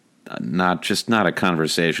 that's not a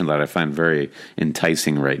conversation that I find very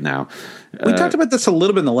enticing right now. We talked about this a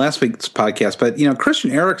little bit in the last week's podcast, but Christian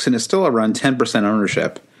Eriksen is still around 10%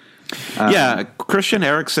 ownership. Yeah, Christian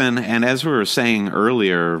Eriksen, and as we were saying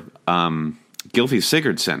earlier, Gylfi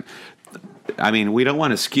Sigurdsson. I mean, we don't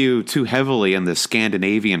want to skew too heavily in the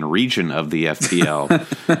Scandinavian region of the FPL.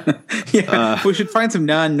 We should find some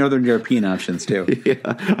non-Northern European options too. Yeah,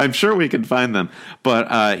 I'm sure we can find them. But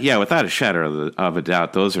without a shadow of a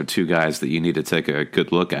doubt, those are two guys that you need to take a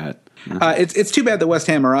good look at. It's too bad that West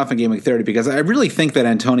Ham are off in Game Week 30 because I really think that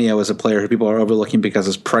Antonio is a player who people are overlooking because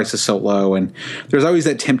his price is so low, and there's always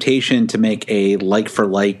that temptation to make a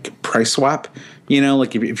like-for-like price swap.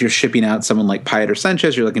 Like if you're shipping out someone like Payet or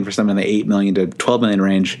Sanchez, you're looking for someone in the $8 million to $12 million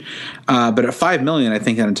range. But at $5 million, I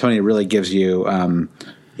think that Antonio really gives you a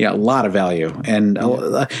lot of value, and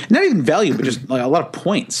not even value, but just like a lot of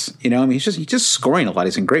points. He's just scoring a lot.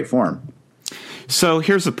 He's in great form. So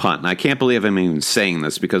here's a punt. I can't believe I'm even saying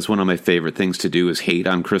this because one of my favorite things to do is hate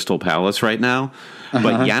on Crystal Palace right now.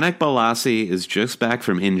 But Yannick Bolasie is just back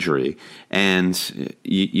from injury, and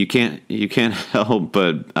you can't help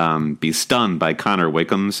but be stunned by Connor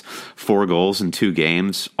Wickham's 4 goals in 2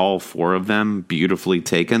 games, all 4 of them beautifully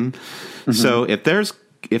taken. Mm-hmm. So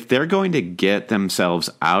if they're going to get themselves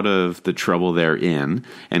out of the trouble they're in,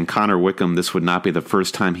 and Connor Wickham, this would not be the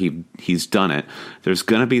first time he's done it, there's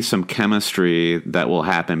going to be some chemistry that will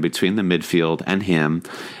happen between the midfield and him,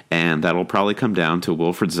 and that'll probably come down to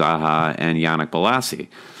Wilfried Zaha and Yannick Bolasie.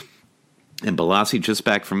 And Bolasie just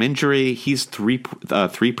back from injury, he's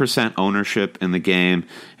 3% ownership in the game,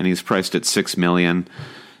 and he's priced at $6 million.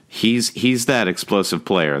 He's that explosive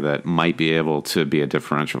player that might be able to be a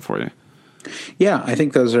differential for you. Yeah, I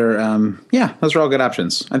think those are all good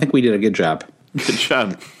options. I think we did a good job. Good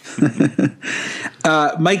job.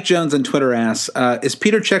 Mike Jones on Twitter asks, is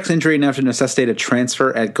Peter Cech's injury enough to necessitate a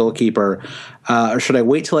transfer at goalkeeper, or should I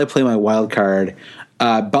wait till I play my wild card?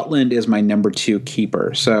 Butland is my number 2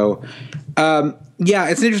 keeper. So,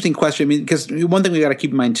 it's an interesting question. I mean, because one thing we got to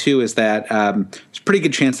keep in mind too is that there's a pretty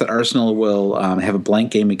good chance that Arsenal will have a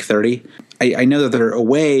blank game week 30. I know that they're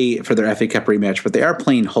away for their FA Cup rematch, but they are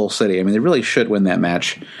playing Hull City. I mean, they really should win that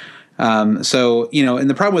match. And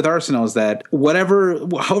the problem with Arsenal is that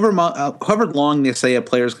however long they say a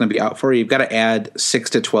player is going to be out for, you've got to add 6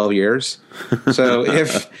 to 12 years. So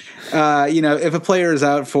if a player is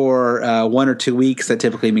out for 1 or 2 weeks, that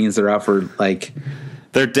typically means they're out for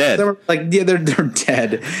they're dead. They're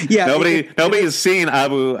dead. Yeah, nobody has seen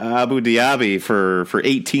Abu Dhabi for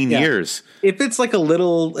 18 years. If it's like a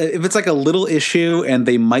little issue and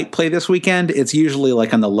they might play this weekend, it's usually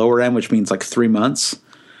like on the lower end, which means like 3 months.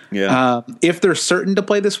 Yeah. If they're certain to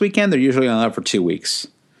play this weekend, they're usually on that for 2 weeks.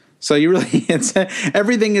 So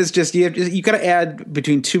everything is just you got to add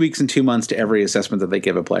between 2 weeks and 2 months to every assessment that they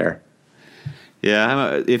give a player.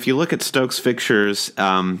 Yeah, if you look at Stoke's fixtures,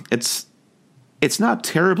 it's not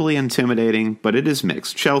terribly intimidating, but it is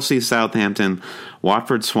mixed. Chelsea, Southampton,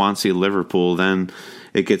 Watford, Swansea, Liverpool. Then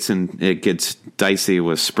it gets dicey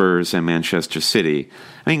with Spurs and Manchester City.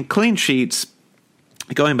 I mean, clean sheets.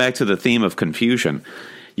 Going back to the theme of confusion,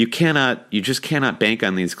 you just cannot bank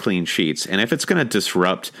on these clean sheets. And if it's going to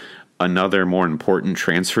disrupt another more important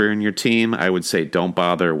transfer in your team, I would say don't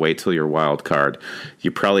bother. Wait till your wild card. You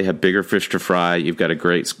probably have bigger fish to fry. You've got a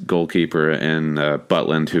great goalkeeper in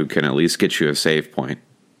Butland who can at least get you a save point.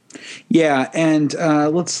 Yeah, and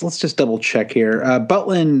let's just double check here.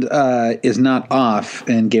 Butland is not off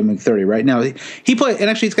in Game Week 30 right now. He played, and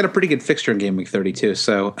actually he's got a pretty good fixture in Game Week 30 too.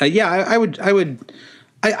 So I guess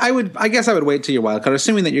I would wait till your wild card,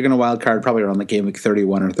 assuming that you're going to wild card probably around the Game Week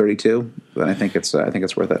 31 or 32. Then I think it's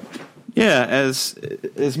worth it. Yeah,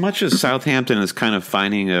 as much as Southampton is kind of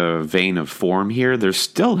finding a vein of form here, they're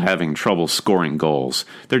still having trouble scoring goals.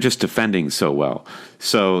 They're just defending so well.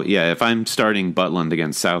 So, yeah, if I'm starting Butland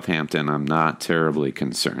against Southampton, I'm not terribly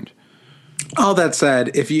concerned. All that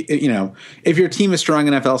said, if if your team is strong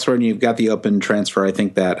enough elsewhere and you've got the open transfer, I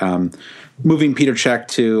think that moving Peter Cech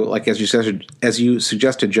to, like as you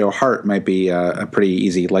suggested, Joe Hart might be a pretty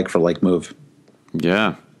easy like for like move.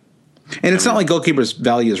 Yeah. And it's not like goalkeepers'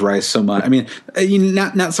 values rise so much. I mean,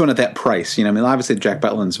 not someone at that price. I mean, obviously Jack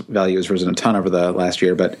Butland's value has risen a ton over the last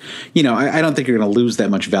year, but I don't think you're going to lose that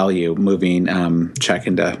much value moving Cech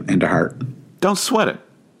into Hart. Don't sweat it.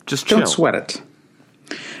 Just chill. Don't sweat it.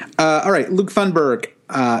 All right, Luke Thunberg,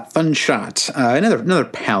 Thunshot, another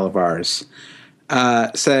pal of ours,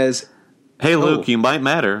 says, "Hey, Luke, you might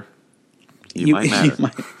matter. You might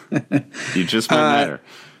matter. You just might matter."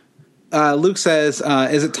 Luke says,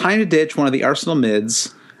 is it time to ditch one of the Arsenal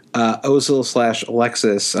mids,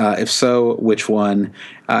 Ozil/Alexis? If so, which one?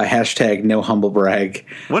 Hashtag no humble brag.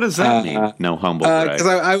 What does that mean? No humble brag. Because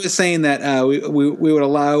I was saying that we would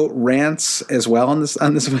allow rants as well on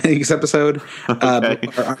this week's episode. Okay.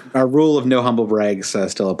 Our rule of no humble brags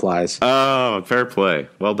still applies. Oh, fair play.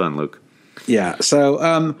 Well done, Luke. Yeah. So,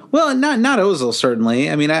 well, not Ozil certainly.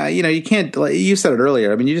 I mean, you can't. Like, you said it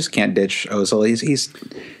earlier. I mean, you just can't ditch Ozil.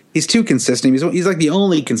 He's too consistent. He's like the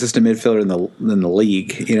only consistent midfielder in the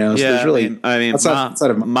league. So yeah, really, I mean,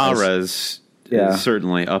 outside of Mahrez is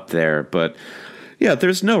certainly up there, but yeah,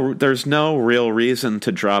 there's no real reason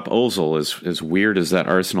to drop Ozil. As weird as that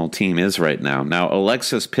Arsenal team is right now. Now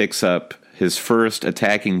Alexis picks up his first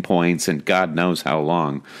attacking points in God knows how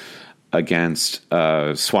long against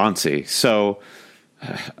Swansea. So.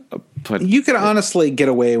 But you could honestly get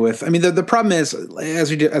away with. I mean, the problem is,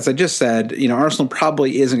 as I just said, Arsenal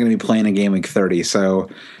probably isn't going to be playing a game week 30. So,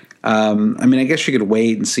 I mean, I guess you could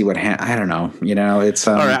wait and see what I don't know. It's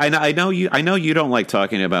all right. I know you don't like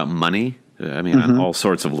talking about money. I mean, on all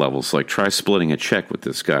sorts of levels. Like, try splitting a check with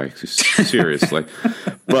this guy. Seriously.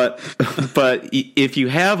 but if you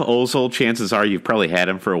have Ozil, chances are you've probably had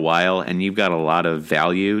him for a while, and you've got a lot of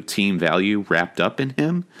team value wrapped up in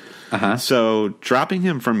him. So dropping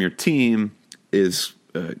him from your team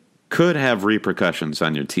could have repercussions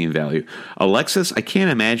on your team value. Alexis, I can't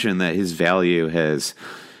imagine that his value has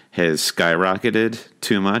skyrocketed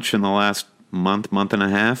too much in the last month and a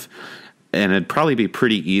half, and it'd probably be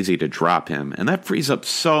pretty easy to drop him, and that frees up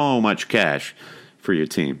so much cash for your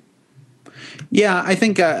team. Yeah, I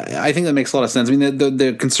think that makes a lot of sense. I mean,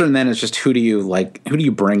 the concern then is just who do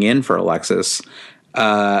you bring in for Alexis?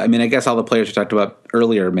 I mean, I guess all the players we talked about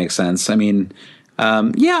earlier make sense. I mean,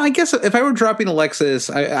 I guess if I were dropping Alexis,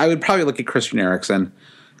 I would probably look at Christian Eriksen.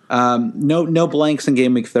 No blanks in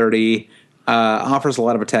game week 30. Offers a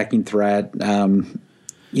lot of attacking threat. I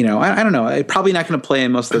don't know. I'm probably not going to play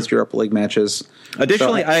in most of those Europa League matches.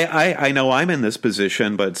 Additionally, I know I'm in this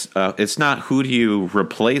position, but it's not who do you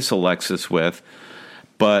replace Alexis with,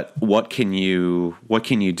 but what can you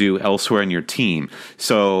do elsewhere in your team?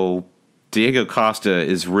 So Diego Costa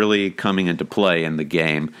is really coming into play in the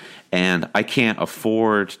game, and I can't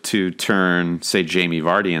afford to turn, say, Jamie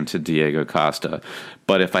Vardy into Diego Costa.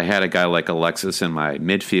 But if I had a guy like Alexis in my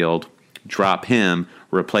midfield, drop him,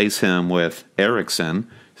 replace him with Eriksen,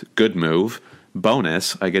 good move.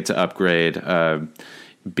 Bonus, I get to upgrade,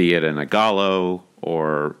 be it an Ighalo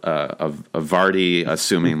or a Vardy,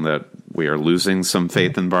 assuming that we are losing some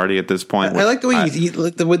faith in Vardy at this point. I like the way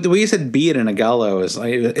the way you said "be it" in Ighalo is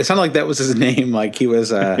like, it sounded like that was his name, like he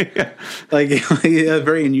was like a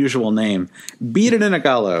very unusual name. Be it in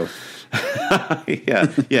Ighalo.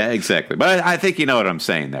 yeah, exactly. But I think you know what I'm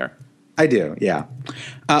saying there. I do, yeah.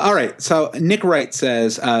 All right, so Nick Wright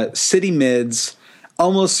says City mids.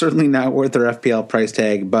 Almost certainly not worth their FPL price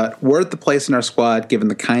tag, but worth the place in our squad given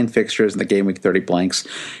the kind fixtures and the game week 30 blanks.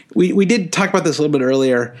 We did talk about this a little bit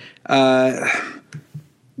earlier.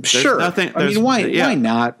 Sure. I mean, why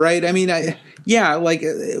not, right? I mean,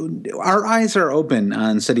 our eyes are open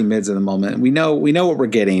on City mids at the moment. We know what we're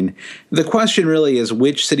getting. The question really is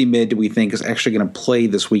which City mid do we think is actually going to play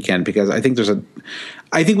this weekend? Because I think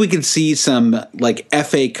we can see some like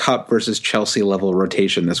FA Cup versus Chelsea level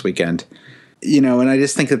rotation this weekend. And I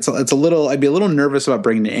just think it's a little. I'd be a little nervous about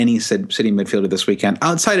bringing any City midfielder this weekend,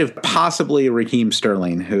 outside of possibly Raheem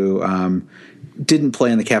Sterling, who didn't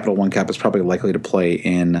play in the Capital One Cup, is probably likely to play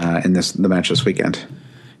in the match this weekend.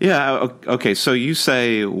 Yeah. Okay. So you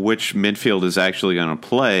say which midfield is actually going to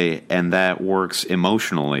play, and that works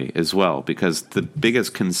emotionally as well, because the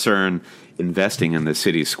biggest concern investing in the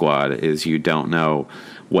City squad is you don't know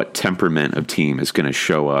what temperament of team is going to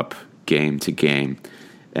show up game to game,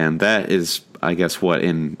 and that is, I guess,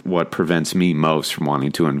 what prevents me most from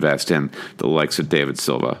wanting to invest in the likes of David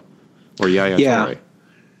Silva or Yaya Toure.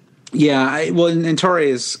 Yeah, and Torre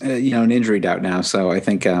is an injury doubt now, so I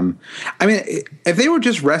think if they were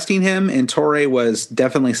just resting him and Torre was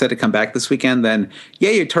definitely set to come back this weekend, then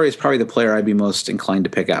Torre is probably the player I'd be most inclined to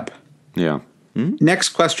pick up. Yeah. Mm-hmm. Next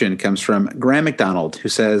question comes from Graham McDonald, who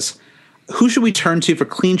says, "Who should we turn to for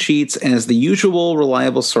clean sheets as the usual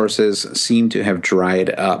reliable sources seem to have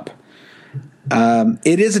dried up?"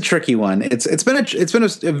 It is a tricky one. It's been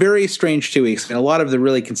a very strange 2 weeks. I mean, a lot of the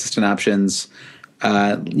really consistent options.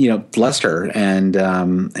 Leicester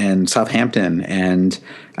and Southampton and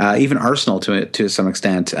even Arsenal to some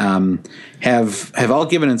extent have all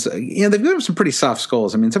given us. They've given us some pretty soft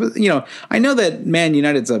goals. I mean, I know that Man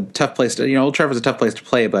United's a tough place to. Old Trafford's a tough place to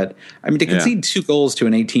play, but I mean to concede 2 goals to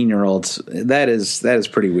an 18-year-old, that is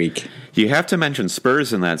pretty weak. You have to mention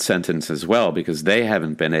Spurs in that sentence as well, because they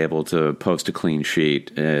haven't been able to post a clean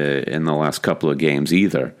sheet in the last couple of games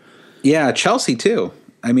either. Yeah, Chelsea too.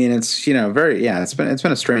 I mean, it's it's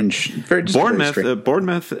been a strange.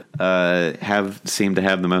 Bournemouth have seemed to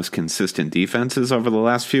have the most consistent defenses over the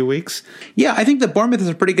last few weeks. Yeah, I think that Bournemouth is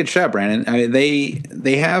a pretty good shot, Brandon. I mean,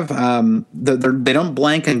 they have they don't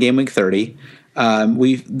blank on game week 30.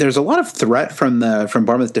 There's a lot of threat from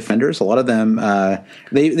Bournemouth defenders. A lot of them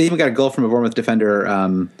they even got a goal from a Bournemouth defender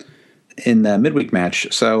in the midweek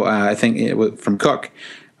match. So I think from Cook.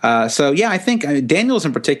 I think Daniels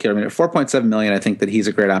in particular. I mean, at $4.7 million, I think that he's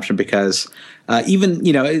a great option because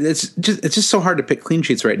it's just so hard to pick clean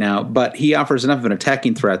sheets right now. But he offers enough of an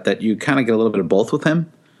attacking threat that you kind of get a little bit of both with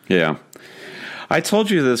him. Yeah, I told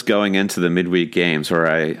you this going into the midweek games, where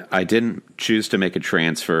I didn't choose to make a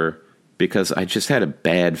transfer because I just had a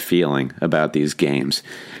bad feeling about these games.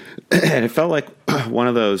 And it felt like one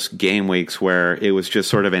of those game weeks where it was just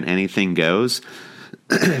sort of an anything goes.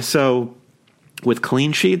 So. With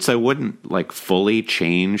clean sheets, I wouldn't fully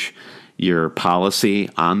change your policy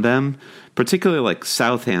on them, particularly like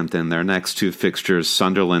Southampton, their next 2 fixtures,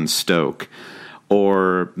 Sunderland, Stoke,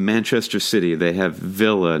 or Manchester City, they have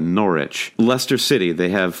Villa, Norwich. Leicester City, they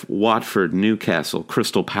have Watford, Newcastle,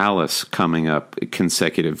 Crystal Palace coming up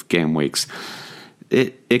consecutive game weeks.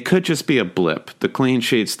 It could just be a blip. The clean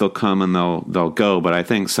sheets, they'll come and they'll go, but I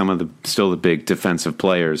think some of the big defensive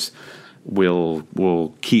players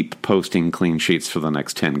will keep posting clean sheets for the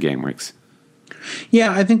next 10 game weeks.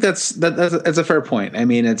 Yeah, I think that's a fair point. I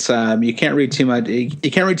mean, it's you can't read too much. You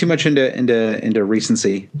can't read too much into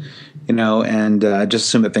recency, and just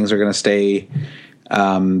assume that things are going to stay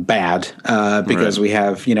bad because we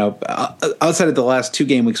have outside of the last 2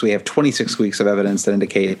 game weeks, we have 26 weeks of evidence that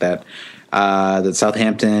indicate that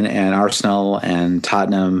Southampton and Arsenal and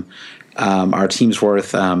Tottenham are teams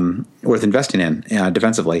worth investing in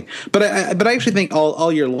defensively. But I actually think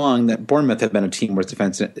all year long that Bournemouth have been a team worth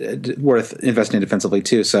investing in defensively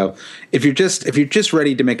too. So if you're just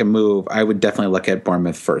ready to make a move, I would definitely look at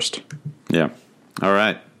Bournemouth first. Yeah. All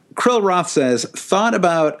right. Krill Roth says, thought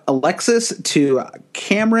about Alexis to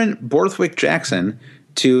Cameron Borthwick-Jackson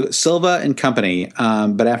to Silva and company,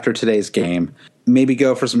 but after today's game, maybe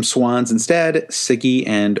go for some Swans instead, Siggy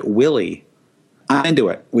and Willie. I'm into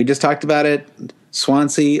it. We just talked about it.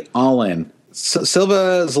 Swansea, all in.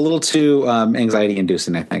 Silva is a little too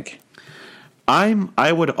anxiety-inducing, I think.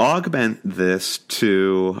 I would augment this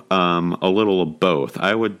to a little of both.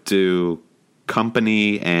 I would do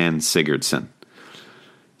Company and Sigurdsson.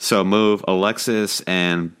 So move Alexis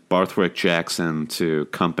and Borthwick-Jackson to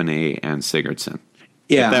Company and Sigurdsson.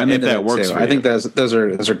 Yeah, if that works for you. I think those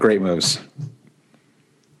are great moves.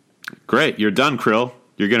 Great, you're done, Krill.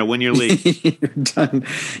 You're going to win your league. You're done.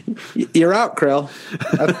 You're out, Krill.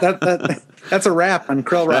 That's a wrap on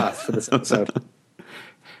Krill Roth for this episode.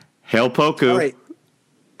 Hail Poku. All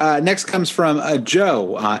right. Next comes from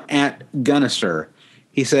Joe at Gunnister.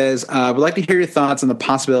 He says, would like to hear your thoughts on the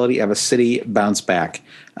possibility of a City bounce back.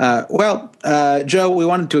 Joe, we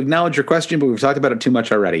wanted to acknowledge your question, but we've talked about it too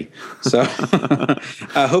much already. So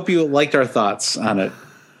I hope you liked our thoughts on it.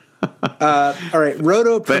 All right.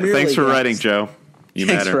 Roto Premier Thanks League for writing, Joe.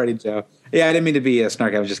 Thanks for writing, Joe. Yeah, I didn't mean to be a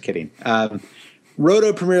snark. I was just kidding.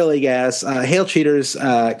 Roto Premier League asks, hail cheaters,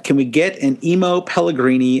 can we get an Emo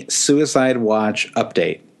Pellegrini suicide watch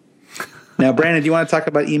update? Now, Brandon, do you want to talk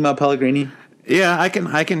about Emo Pellegrini? Yeah, I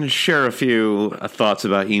can share a few thoughts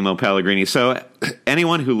about Emo Pellegrini. So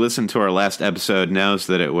anyone who listened to our last episode knows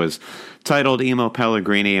that it was titled Emo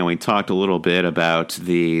Pellegrini, and we talked a little bit about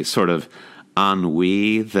the sort of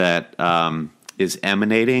ennui that is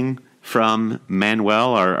emanating from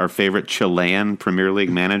Manuel, our favorite Chilean Premier League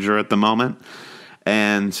manager at the moment.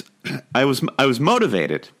 And I was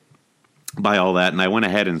motivated by all that, and I went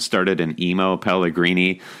ahead and started an Emo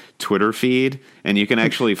Pellegrini Twitter feed, and you can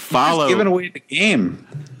actually follow. You're just giving away the game.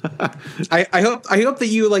 I hope that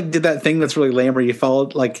you like did that thing that's really lame where you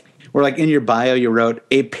followed like where like in your bio you wrote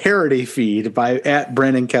a parody feed by at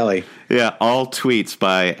Brandon Kelly. Yeah, all tweets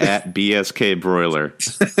by at BSK Broiler.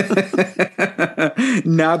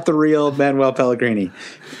 Not the real Manuel Pellegrini.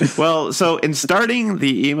 Well, so in starting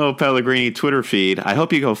the Emo Pellegrini Twitter feed, I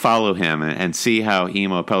hope you go follow him and see how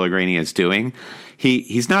Emo Pellegrini is doing.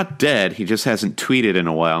 He's not dead. He just hasn't tweeted in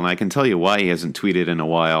a while, and I can tell you why he hasn't tweeted in a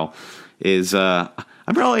while. You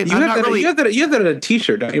have that on a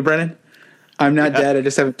T-shirt, don't you, Brennan? I'm not dead. I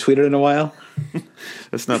just haven't tweeted in a while.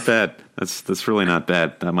 That's not bad. That's really not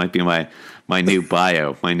bad. That might be my new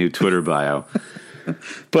bio, my new Twitter bio.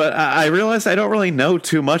 But I realized I don't really know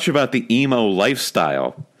too much about the emo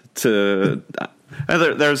lifestyle.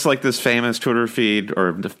 There's like this famous Twitter feed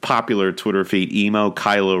or the popular Twitter feed, Emo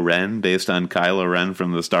Kylo Ren, based on Kylo Ren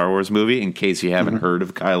from the Star Wars movie. In case you haven't heard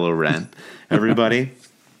of Kylo Ren, everybody.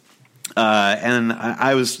 And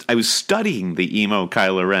I was studying the emo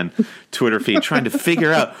Kylo Ren Twitter feed, trying to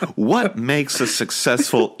figure out what makes a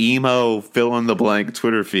successful emo fill in the blank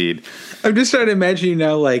Twitter feed. I'm just trying to imagine,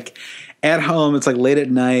 like at home, it's like late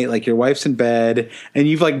at night, like your wife's in bed, and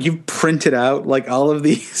you've printed out like all of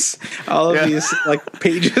these like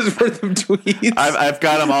pages worth of tweets. I've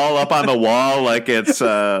got them all up on the wall, like it's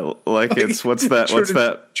what's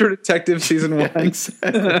that? True Detective season 1. Yeah,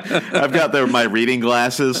 exactly. I've got my reading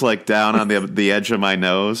glasses like down on the edge of my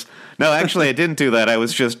nose. No, actually, I didn't do that. I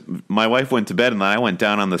was just my wife went to bed, and then I went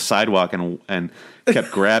down on the sidewalk and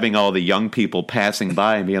kept grabbing all the young people passing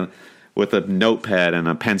by and being with a notepad and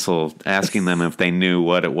a pencil, asking them if they knew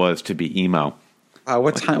what it was to be emo.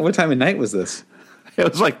 What time of night was this? It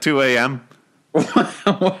was like 2 a.m. Wow,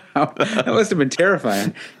 that must have been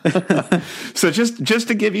terrifying. So just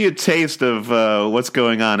to give you a taste of what's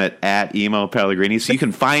going on at Emo Pellegrini, so you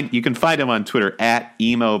can find him on Twitter at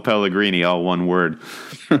Emo Pellegrini, all one word.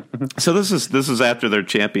 So this is after their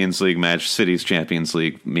Champions League match, City's Champions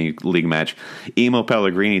League match. Emo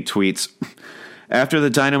Pellegrini tweets, "After the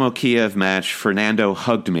Dynamo Kiev match, Fernando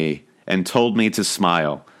hugged me and told me to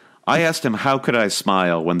smile. I asked him, how could I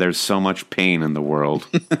smile when there's so much pain in the world?"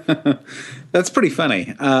 That's pretty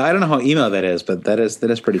funny. I don't know how emo that is, but that is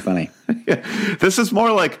pretty funny. Yeah. This is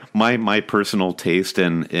more like my personal taste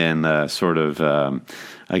in sort of,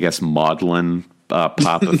 I guess, maudlin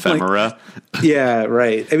pop ephemera. Yeah,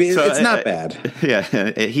 right. I mean, it's not bad.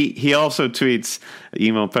 Yeah. He also tweets,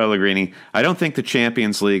 Emo Pellegrini, "I don't think the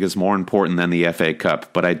Champions League is more important than the FA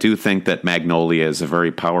Cup, but I do think that Magnolia is a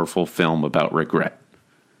very powerful film about regret."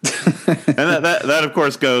 And that of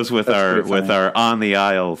course goes with our on the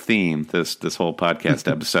aisle theme this whole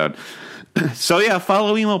podcast episode. So yeah,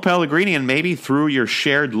 follow Emo Pellegrini, and maybe through your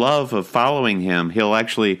shared love of following him, he'll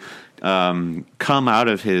actually come out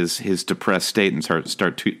of his depressed state and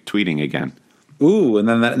start tweeting again. Ooh, and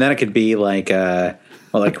then it could be like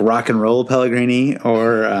rock and roll Pellegrini,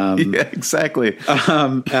 or yeah, exactly.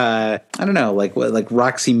 I don't know, like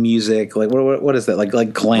Roxy Music, like what is that, like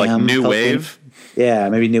glam, like new wave. Yeah,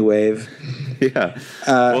 maybe new wave. Yeah.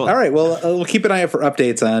 All right. Well, we'll keep an eye out for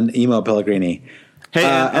updates on Emo Pellegrini. Hey,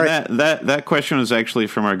 that question was actually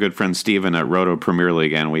from our good friend Steven at Roto Premier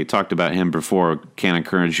League, and we talked about him before. Can't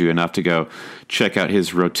encourage you enough to go check out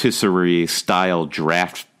his rotisserie style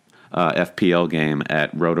draft FPL game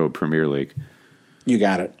at Roto Premier League. You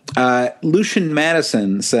got it. Lucian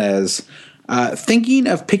Madison says, thinking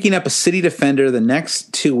of picking up a City defender the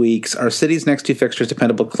next 2 weeks. Our City's next 2 fixtures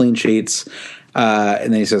dependable clean sheets.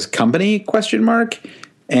 And then he says, company, ?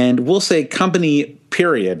 And we'll say company,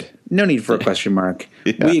 period. No need for a question mark.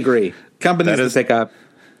 Yeah. We agree. Company's the pickup.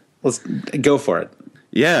 Let's go for it.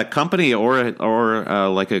 Yeah, company or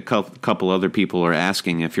like a couple other people are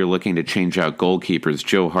asking if you're looking to change out goalkeepers.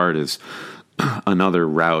 Joe Hart is another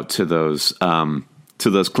route to those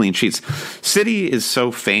clean sheets. City is so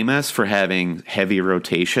famous for having heavy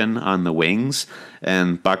rotation on the wings,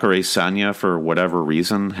 and Bacare Sagna, for whatever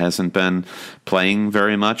reason, hasn't been playing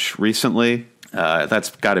very much recently.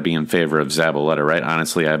 That's got to be in favor of Zabaleta, right?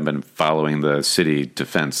 Honestly, I've been following the City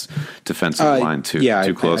defensive line too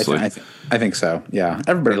closely. I think so. Yeah,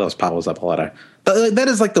 everybody loves Pablo Zabaleta. That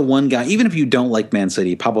is like the one guy. Even if you don't like Man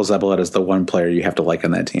City, Pablo Zabaleta is the one player you have to like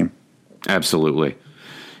on that team. Absolutely.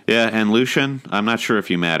 Yeah, and Lucian, I'm not sure if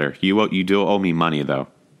you matter. You do owe me money, though.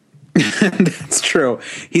 That's true.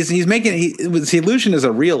 Lucian is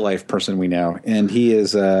a real life person we know, and he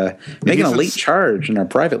is making a late charge in our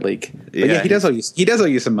private league. But yeah, he does owe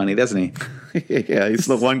you some money, doesn't he? Yeah, he's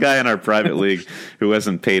the one guy in our private league who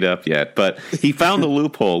hasn't paid up yet. But he found the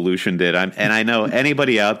loophole, Lucian did. And I know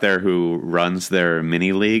anybody out there who runs their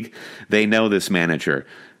mini league, they know this manager.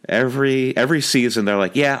 Every season they're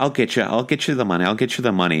like, yeah, I'll get you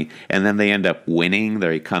the money, and then they end up winning.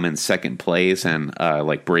 They come in second place and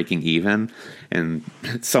like breaking even, and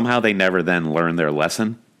somehow they never then learn their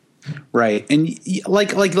lesson. Right, and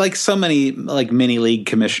like so many like mini league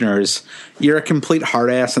commissioners, you're a complete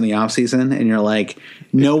hard ass in the off season, and you're like,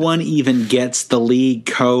 no one even gets the league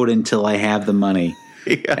code until I have the money.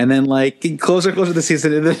 Yeah. And then like closer to the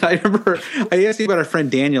season, and then I remember I asked you about our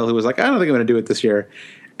friend Daniel, who was like, I don't think I'm going to do it this year.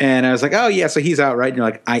 And I was like, oh, yeah, so he's out, right? And you're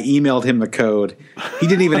like, I emailed him the code. He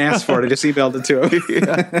didn't even ask for it. I just emailed it to him.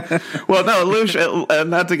 Yeah. Well, no, Lucian,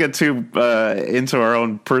 not to get too into our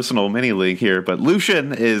own personal mini league here, but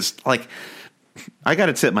Lucian is like, I got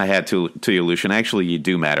to tip my hat to you, Lucian. Actually, you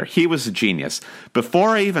do matter. He was a genius. Before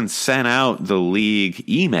I even sent out the league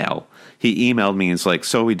email, he emailed me and was like,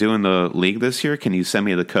 so are we doing the league this year? Can you send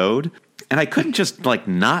me the code? And I couldn't just like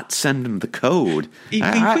not send him the code. He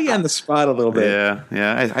put you on the spot a little bit.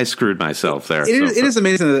 Yeah. I screwed myself there. It is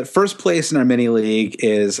amazing that first place in our mini league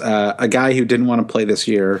is a guy who didn't want to play this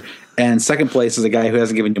year, and second place is a guy who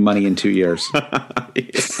hasn't given you money in 2 years.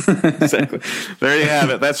 Exactly. There you have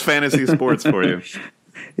it. That's fantasy sports for you.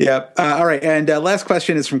 Yep. All right. And last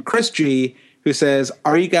question is from Chris G, who says,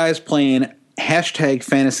 "Are you guys playing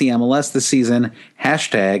 #fantasy MLS this season?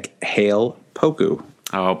 #Hail Poku."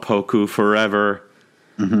 Oh, Poku forever.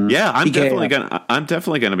 Mm-hmm. Yeah, I'm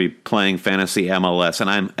definitely gonna be playing fantasy MLS,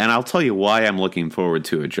 and I'll tell you why I'm looking forward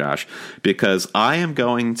to it, Josh, because I am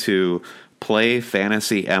going to play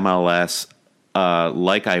fantasy MLS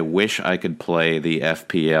like I wish I could play the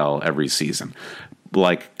FPL every season,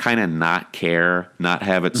 like kind of not care, not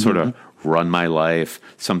have it sort of run my life,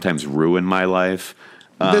 sometimes ruin my life.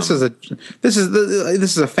 This is a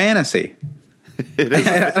fantasy. It is.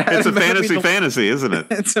 It's a fantasy, isn't it?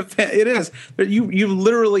 It is. You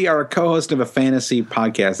literally are a co-host of a fantasy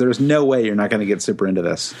podcast. There's no way you're not going to get super into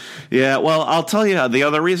this. Yeah, well, I'll tell you, the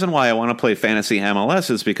other reason why I want to play fantasy MLS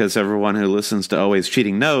is because everyone who listens to Always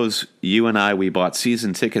Cheating knows you and we bought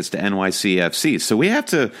season tickets to NYCFC, so we have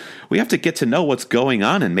to get to know what's going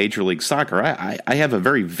on in Major League Soccer. I have a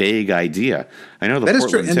very vague idea. I know the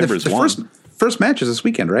Portland Timbers won. First match is this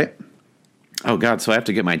weekend, right? Oh, God, so I have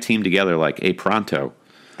to get my team together like pronto.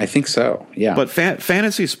 I think so, yeah. But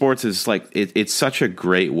fantasy sports is like, it's such a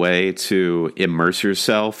great way to immerse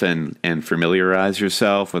yourself and familiarize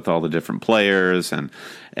yourself with all the different players and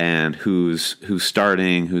who's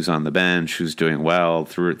starting, who's on the bench, who's doing well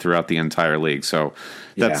throughout the entire league. So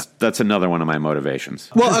that's another one of my motivations.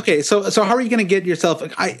 Well, okay, so how are you going to get yourself?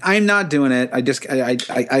 I'm not doing it.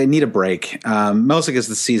 I need a break. Mostly because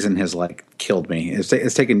the season has like killed me.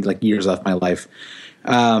 It's taken like years off my life.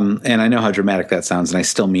 And I know how dramatic that sounds, and I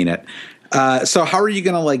still mean it. So how are you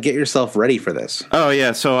going to like get yourself ready for this? Oh,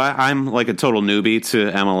 yeah. So I'm like a total newbie to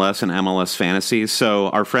MLS and MLS fantasy. So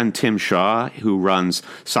our friend Tim Shaw, who runs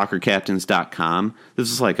soccercaptains.com,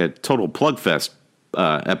 this is like a total plug fest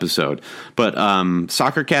episode. But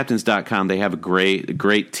soccercaptains.com, they have a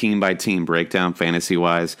great team-by-team breakdown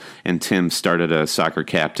fantasy-wise, and Tim started a Soccer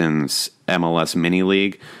Captains MLS mini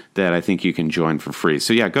league that I think you can join for free.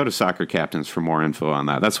 So, yeah, go to Soccer Captains for more info on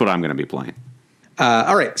that. That's what I'm going to be playing.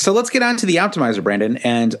 All right, so let's get on to the optimizer, Brandon,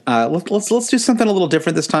 and let's do something a little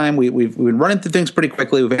different this time. We've been running through things pretty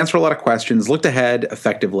quickly. We've answered a lot of questions, looked ahead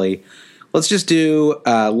effectively. Let's just do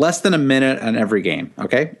less than a minute on every game,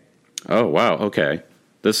 okay? Oh wow, okay.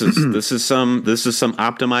 This is some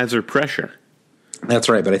optimizer pressure. That's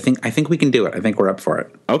right, but I think we can do it. I think we're up for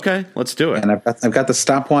it. Okay, let's do it. And I've got the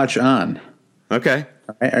stopwatch on. Okay.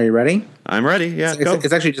 All right, are you ready? I'm ready. Yeah, go.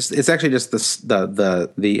 It's actually just the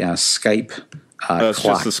Skype. It's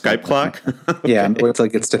clock. just the Skype clock? Okay. Yeah, wait till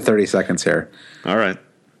it gets to 30 seconds here. All right,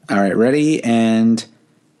 ready? And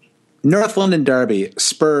North London Derby,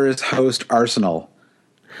 Spurs host Arsenal.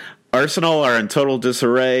 Arsenal are in total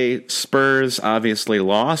disarray. Spurs obviously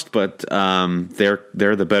lost, but they're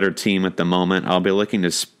the better team at the moment. I'll be looking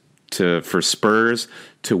for Spurs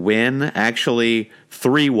to win, actually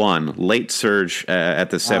 3-1. Late surge at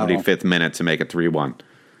the 75th minute to make it 3-1.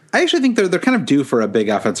 I actually think they're kind of due for a big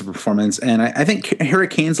offensive performance, and I think Harry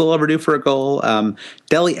Kane's a little overdue for a goal.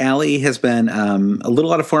 Dele Alli has been a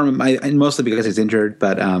little out of form, mostly because he's injured.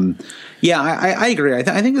 But I agree. I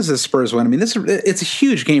think this is a Spurs win. I mean, it's a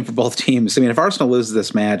huge game for both teams. I mean, if Arsenal loses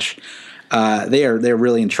this match, they're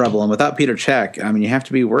really in trouble. And without Peter Cech, I mean, you have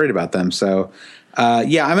to be worried about them. So. I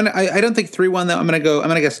don't think 3-1 though. I'm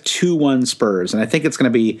gonna guess 2-1 Spurs, and I think it's gonna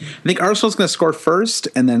be. I think Arsenal's gonna score first,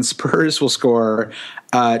 and then Spurs will score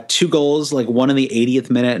 2 goals, like one in the 80th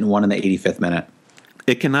minute and one in the 85th minute.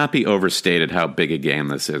 It cannot be overstated how big a game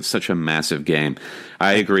this is. Such a massive game.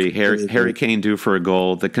 I agree. Harry Kane due for a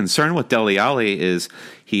goal. The concern with Dele Alli is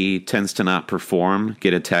he tends to not perform,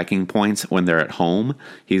 get attacking points when they're at home.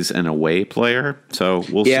 He's an away player, so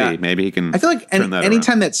we'll see. Maybe he can. I feel like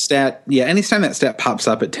anytime that stat pops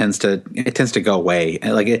up, it tends to go away.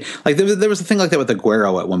 There was a thing like that with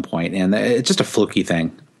Aguero at one point, and it's just a fluky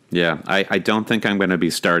thing. Yeah, I don't think I'm going to be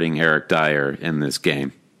starting Eric Dyer in this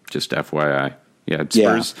game. Just FYI. Yeah,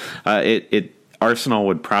 Spurs. Arsenal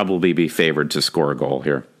would probably be favored to score a goal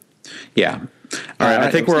here. Yeah. All right, I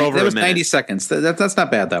think we're over. That was 90 seconds. That's not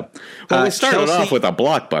bad though. Well, we started off with a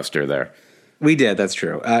blockbuster there. We did. That's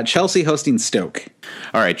true. Chelsea hosting Stoke.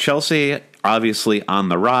 All right, Chelsea obviously on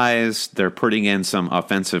the rise. They're putting in some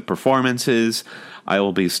offensive performances. I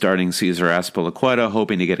will be starting Cesar Azpilicueta,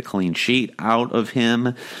 hoping to get a clean sheet out of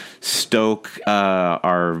him. Stoke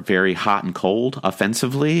are very hot and cold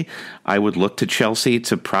offensively. I would look to Chelsea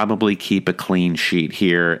to probably keep a clean sheet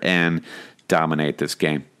here and dominate this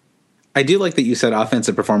game. I do like that you said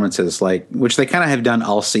offensive performances, which they kind of have done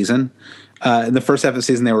all season. In the first half of the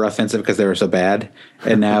season, they were offensive because they were so bad,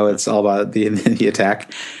 and now it's all about the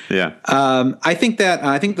attack. Yeah, I think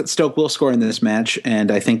that Stoke will score in this match,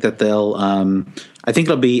 and I think that they'll. I think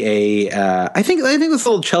it'll be I think this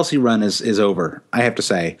little Chelsea run is over. I have to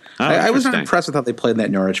say, I was not impressed with how they played in that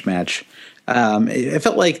Norwich match. It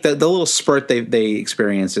felt like the little spurt they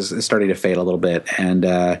experienced is starting to fade a little bit, and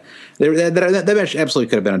that match absolutely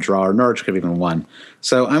could have been a draw, or Norwich could have even won.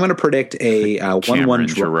 So I'm going to predict a 1-1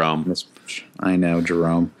 draw. Jerome. I know,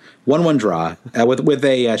 Jerome. 1-1 draw with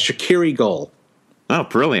a Shaqiri goal. Oh,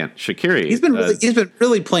 brilliant. Shaqiri. He's been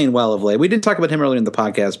really playing well of late. We didn't talk about him earlier in the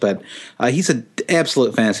podcast, but he's an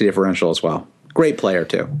absolute fantasy differential as well. Great player,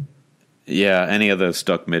 too. Yeah, any of those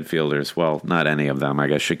stuck midfielders. Well, not any of them. I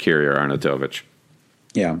guess Shaqiri or Arnautovic.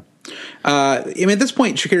 Yeah. At this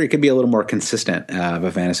point, Shaqiri could be a little more consistent of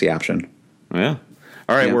a fantasy option. Yeah.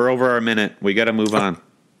 All right, We're over our minute. We got to move on.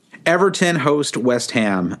 Everton host West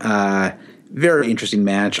Ham. Very interesting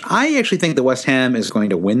match. I actually think that West Ham is going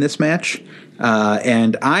to win this match.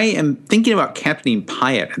 And I am thinking about captaining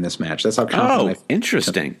Payet in this match. That's how confident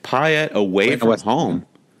interesting. Payet away from home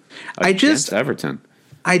against Everton.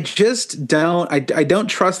 I just don't. I don't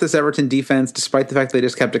trust this Everton defense, despite the fact that they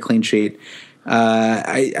just kept a clean sheet.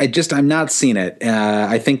 I'm not seeing it.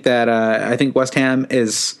 I think West Ham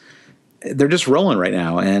they're just rolling right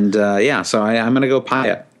now, and so I'm going to go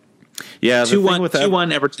Payet. Yeah,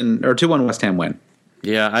 2-1 Everton or 2-1 West Ham win.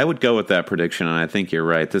 Yeah, I would go with that prediction, and I think you're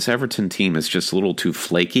right. This Everton team is just a little too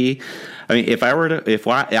flaky. I mean, if I were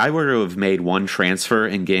to have made one transfer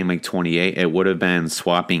in game week 28, it would have been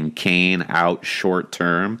swapping Kane out short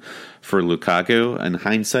term for Lukaku. In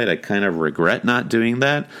hindsight, I kind of regret not doing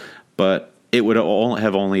that, but it would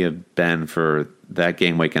have only been for that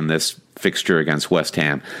game week and this fixture against West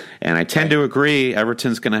Ham. And I tend to agree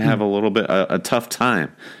Everton's going to have a little bit a tough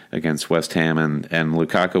time against West Ham, and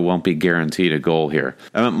Lukaku won't be guaranteed a goal here.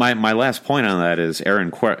 My last point on that is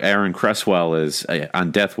Aaron Cresswell is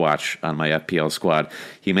on death watch on my FPL squad.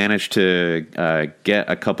 He managed to get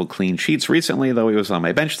a couple clean sheets recently, though he was on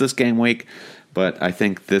my bench this game week, but I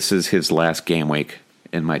think this is his last game week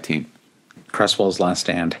in my team. Cresswell's last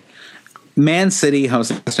stand. Man City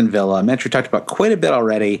hosts Aston Villa. A match we talked about quite a bit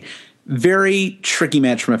already. Very tricky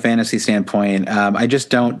match from a fantasy standpoint. I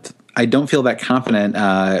don't feel that confident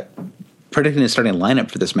predicting a starting lineup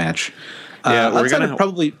for this match.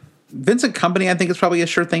 Probably Vincent Kompany, I think, is probably a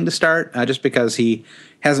sure thing to start, just because he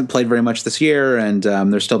hasn't played very much this year, and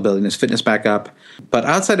they're still building his fitness back up. But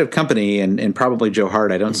outside of Kompany and probably Joe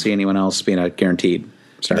Hart, I don't see anyone else being a guaranteed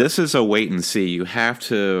start. This is a wait and see. You have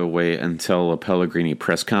to wait until a Pellegrini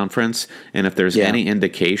press conference, and if there's any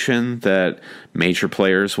indication that major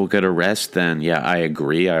players will get a rest, then I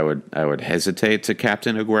agree. I would hesitate to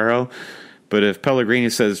captain Aguero. But if Pellegrini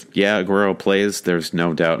says, Aguero plays, there's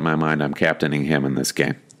no doubt in my mind I'm captaining him in this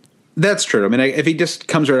game. That's true. I mean, if he just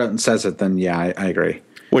comes right out and says it, then I agree.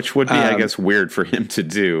 Which would be, I guess, weird for him to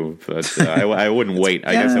do. But I wouldn't wait.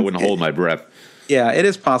 I guess I wouldn't hold my breath. Yeah, it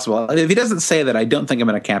is possible. If he doesn't say that, I don't think I'm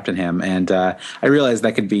going to captain him. And I realize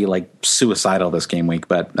that could be like suicidal this game week,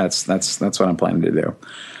 but that's what I'm planning to do.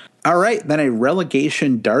 All right, then a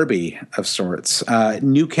relegation derby of sorts.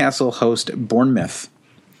 Newcastle host Bournemouth.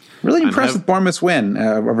 Really impressed with Bournemouth's win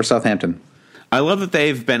over Southampton. I love that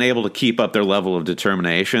they've been able to keep up their level of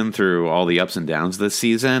determination through all the ups and downs this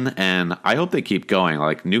season, and I hope they keep going.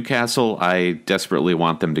 Like Newcastle, I desperately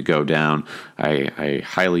want them to go down. I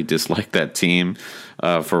highly dislike that team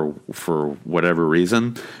for whatever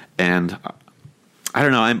reason, and I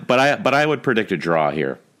don't know. But I would predict a draw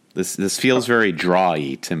here. This feels very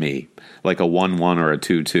drawy to me, like a 1-1 or a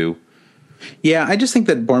 2-2. Yeah, I just think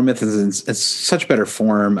that Bournemouth is in such better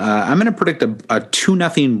form. I'm going to predict a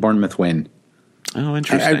 2-0 Bournemouth win. Oh,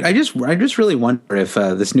 interesting. I just really wonder if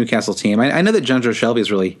this Newcastle team. I know that Jonjo Shelvey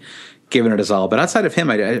is really giving it his all, but outside of him,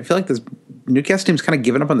 I feel like this Newcastle team's kind of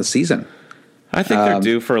given up on the season. I think they're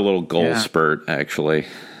due for a little goal spurt. Actually,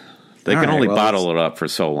 they can only bottle it up for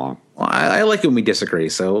so long. Well, I like it when we disagree,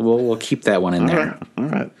 so we'll keep that one in there. All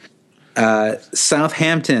right.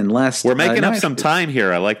 Southampton last. We're making up some time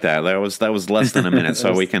here. I like that. That was less than a minute,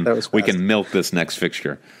 so we can milk this next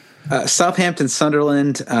fixture. Southampton,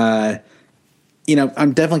 Sunderland.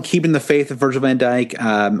 I'm definitely keeping the faith of Virgil van Dijk.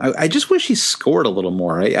 I just wish he scored a little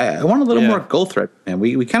more. I want a little more goal threat, man.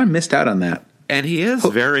 We kind of missed out on that. And he is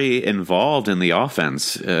very involved in the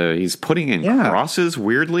offense. He's putting in crosses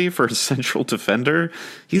weirdly for a central defender.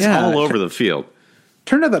 He's all over the field.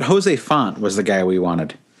 Turned out that Jose Font was the guy we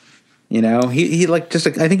wanted. He I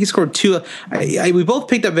think he scored 2. We both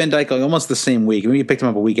picked up Van Dijk almost the same week. Maybe he picked him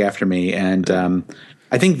up a week after me, and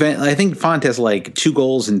I think Font has 2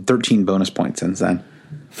 goals and 13 bonus points since then.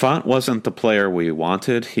 Font wasn't the player we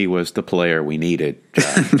wanted; he was the player we needed.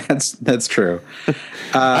 That's true.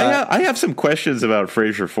 I have some questions about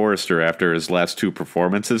Fraser Forster after his last 2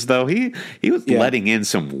 performances, though. He was letting in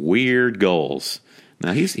some weird goals.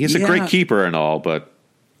 Now he's a great keeper and all, but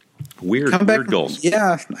weird goals.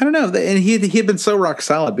 Yeah, I don't know. And he had been so rock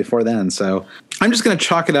solid before then. So I'm just going to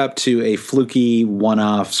chalk it up to a fluky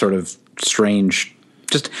one-off sort of strange.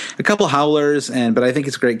 Just a couple howlers, but I think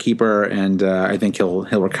he's a great keeper, and I think he'll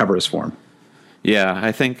recover his form. Yeah,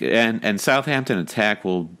 I think, and Southampton attack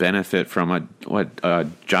will benefit from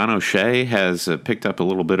John O'Shea has picked up a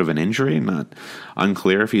little bit of an injury. Not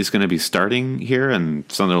unclear if he's going to be starting here, and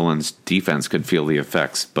Sunderland's defense could feel the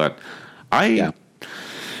effects. But I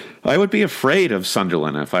would be afraid of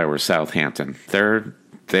Sunderland if I were Southampton.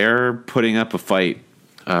 They're putting up a fight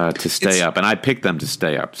to stay up, and I picked them to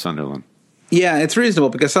stay up. Sunderland. Yeah, it's reasonable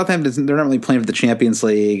because Southampton, they're not really playing for the Champions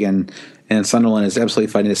League, and Sunderland is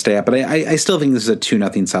absolutely fighting to stay up. But I still think this is a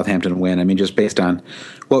 2-0 Southampton win. I mean, just based on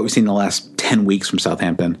what we've seen in the last 10 weeks from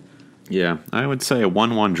Southampton. Yeah, I would say a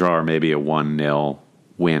 1-1 draw or maybe a 1-0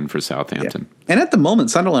 win for Southampton. Yeah. And at the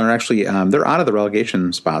moment, Sunderland are actually they're out of the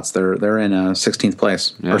relegation spots. They're in 16th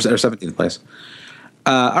place or 17th place.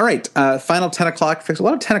 All right, final 10 o'clock fixture. A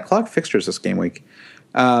lot of 10 o'clock fixtures this game week.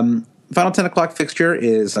 Final 10 o'clock fixture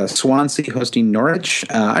is Swansea hosting Norwich.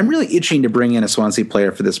 I'm really itching to bring in a Swansea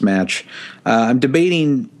player for this match. I'm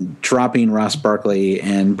debating dropping Ross Barkley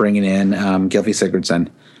and bringing in Gylfi Sigurdsson.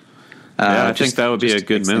 I think that would be a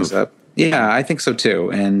good move. Yeah, I think so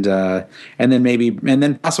too. And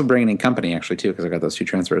then possibly bringing in Company actually too, because I got those 2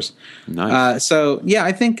 transfers. Nice.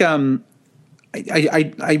 I think I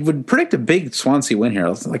would predict a big Swansea win here,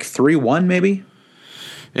 like 3-1 maybe.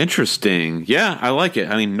 Interesting. Yeah, I like it.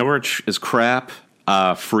 I mean, Norwich is crap.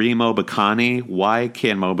 Free Mo Bacani. Why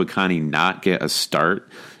can Mo Bacani not get a start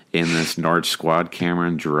in this Norwich squad?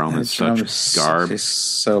 Cameron Jerome is such garb. It's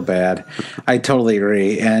so bad. I totally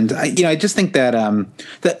agree. And I just think that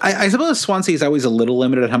I suppose Swansea is always a little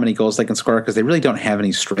limited at how many goals they can score because they really don't have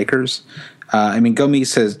any strikers.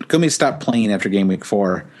 Gomes stopped playing after game week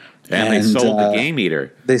 4. And they sold the Game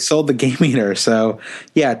Eater. They sold the Game Eater, so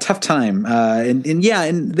yeah, tough time. And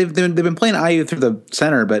they've been playing Ayew through the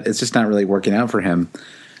center, but it's just not really working out for him.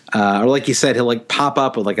 Or like you said, he'll pop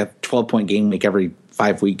up with a 12-point game week every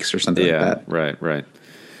 5 weeks or something like that. Right.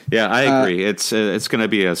 Yeah, I agree. It's going to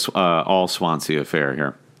be a all Swansea affair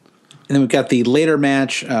here. And then we've got the later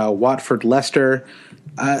match, Watford Leicester.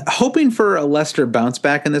 Hoping for a Leicester bounce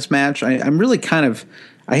back in this match. I'm really kind of.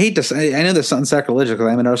 I hate to say, I know this sounds sacrilegious because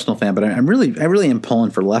I'm an Arsenal fan, but I really am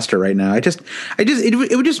pulling for Leicester right now. It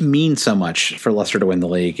would just mean so much for Leicester to win the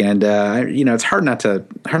league, and it's hard not to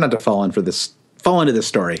fall into this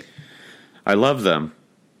story. I love them.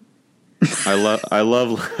 I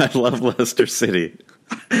love Leicester City.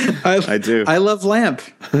 I do. I love Lamp.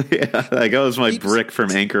 Yeah, that was my brick from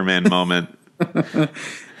Anchorman moment.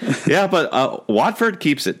 Yeah, but Watford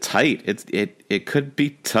keeps it tight. It could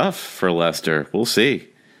be tough for Leicester. We'll see.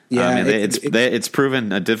 Yeah, it's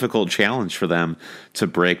proven a difficult challenge for them to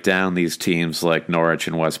break down these teams like Norwich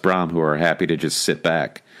and West Brom, who are happy to just sit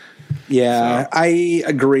back. Yeah, so. I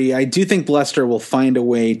agree. I do think Leicester will find a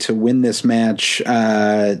way to win this match.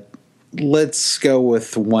 Let's go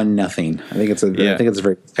with 1-0. I think it's a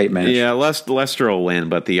very tight match. Yeah, Leicester will win,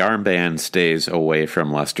 but the armband stays away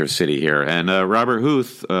from Leicester City here. And Robert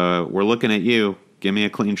Huth, we're looking at you. Give me a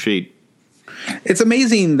clean sheet. It's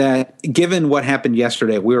amazing that, given what happened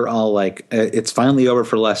yesterday, we were all like, "It's finally over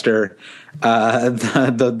for Leicester.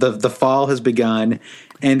 The fall has begun."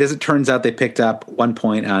 And as it turns out, they picked up 1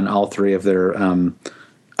 point on all three of their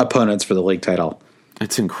opponents for the league title.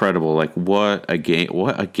 It's incredible. Like, what a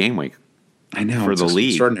game week. I know. For the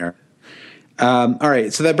league. Extraordinary. All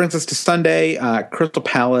right, so that brings us to Sunday. Crystal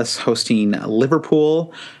Palace hosting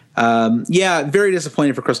Liverpool. Very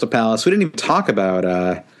disappointing for Crystal Palace. We didn't even talk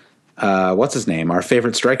about what's his name, our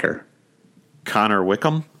favorite striker, Connor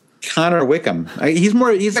Wickham. He's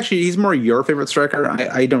more your favorite striker.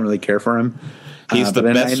 I don't really care for him. He's the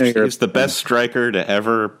best. He's the best striker to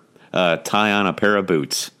ever tie on a pair of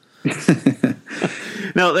boots.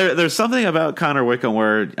 No, there's something about Connor Wickham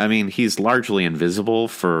where, I mean, he's largely invisible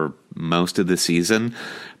for most of the season,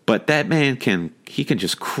 but that man can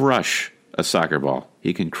just crush a soccer ball.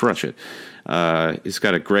 He can crush it. He's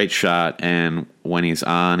got a great shot, and when he's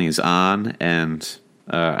on, and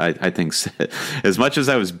I think as much as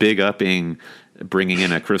I was big upping bringing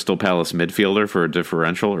in a Crystal Palace midfielder for a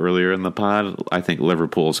differential earlier in the pod, I think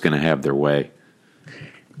Liverpool's going to have their way.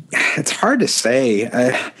 It's hard to say.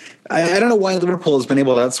 I don't know why Liverpool has been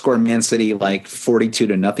able to outscore Man City like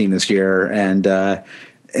 42-0 this year, and then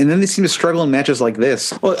they seem to struggle in matches like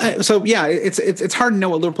this. Well, it's hard to know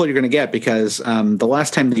what Liverpool you're going to get because the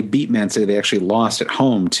last time they beat Man City, they actually lost at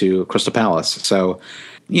home to Crystal Palace. So,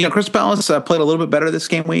 Crystal Palace played a little bit better this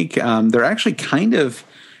game week. They're actually kind of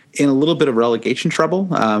in a little bit of relegation trouble.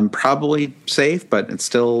 Probably safe, but it's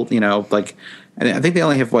still, I think they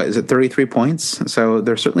only have 33 points. So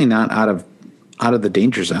they're certainly not out of the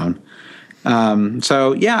danger zone. They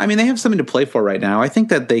have something to play for right now. I think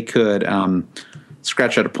that they could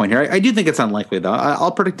scratch out a point here. I do think it's unlikely, though.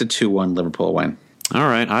 I'll predict a 2-1 Liverpool win. All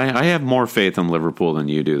right. I have more faith in Liverpool than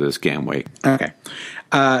you do this game week. Okay.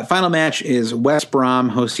 Final match is West Brom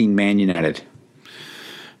hosting Man United.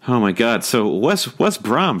 Oh, my God. So West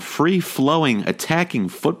Brom, free-flowing, attacking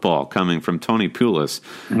football coming from Tony Pulis.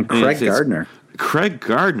 And Craig Gardner. Craig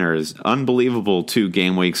Gardner is unbelievable 2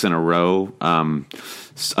 game weeks in a row.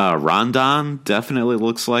 Rondon definitely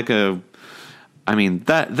looks like that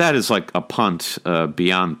is like a punt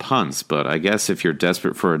beyond punts, but I guess if you're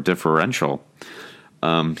desperate for a differential,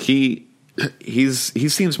 he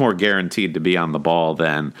seems more guaranteed to be on the ball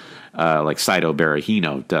than like Saido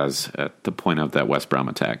Berahino does at the point of that West Brom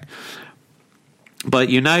attack. But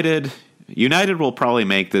United will probably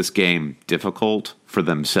make this game difficult for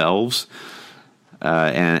themselves,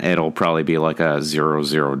 and it'll probably be like a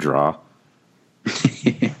 0-0 draw.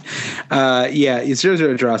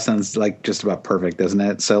 0-0 draw sounds like just about perfect, doesn't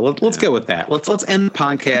it? So let's go with that. Let's end the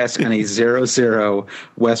podcast on a 0-0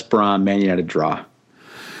 West Brom Man United draw.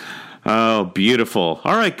 Oh, beautiful!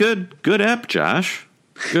 All right, good ep, Josh.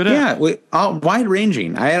 Good ep. Yeah, wide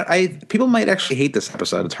ranging. I people might actually hate this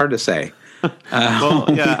episode. It's hard to say.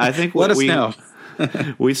 I think let us know.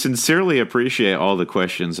 We sincerely appreciate all the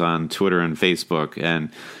questions on Twitter and Facebook. And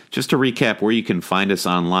just to recap where you can find us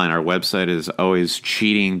online, our website is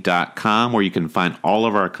alwayscheating.com, where you can find all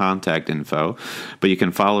of our contact info. But you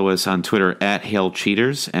can follow us on Twitter at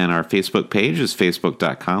HailCheaters, and our Facebook page is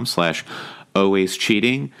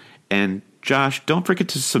facebook.com/alwayscheating. And Josh, don't forget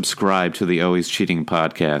to subscribe to the Always Cheating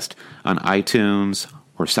podcast on iTunes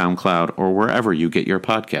or SoundCloud or wherever you get your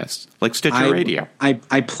podcasts, like Stitcher Radio.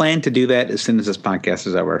 I plan to do that as soon as this podcast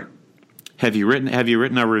is over. Have you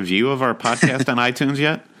written a review of our podcast on iTunes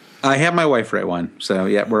yet? I have my wife write one, so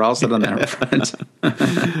yeah, we're all set on that front.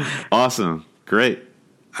 Awesome, great.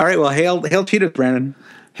 All right, well, hail Cheetah, Brandon.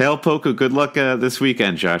 Hail Poku. Good luck this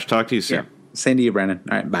weekend, Josh. Talk to you soon. Yeah. Same to you, Brandon.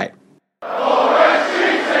 All right, bye.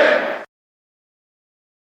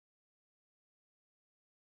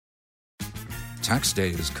 Tax day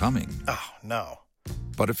is coming. Oh, no.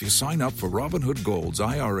 But if you sign up for Robinhood Gold's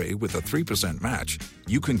IRA with a 3% match,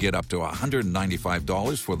 you can get up to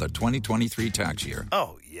 $195 for the 2023 tax year.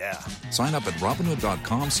 Oh, yeah. Sign up at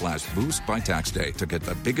Robinhood.com/boost by tax day to get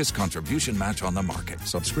the biggest contribution match on the market.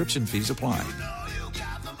 Subscription fees apply.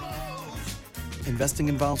 Investing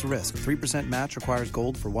involves risk. 3% match requires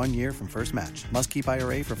gold for 1 year from first match. Must keep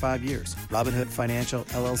IRA for 5 years. Robinhood Financial,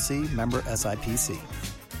 LLC, member SIPC.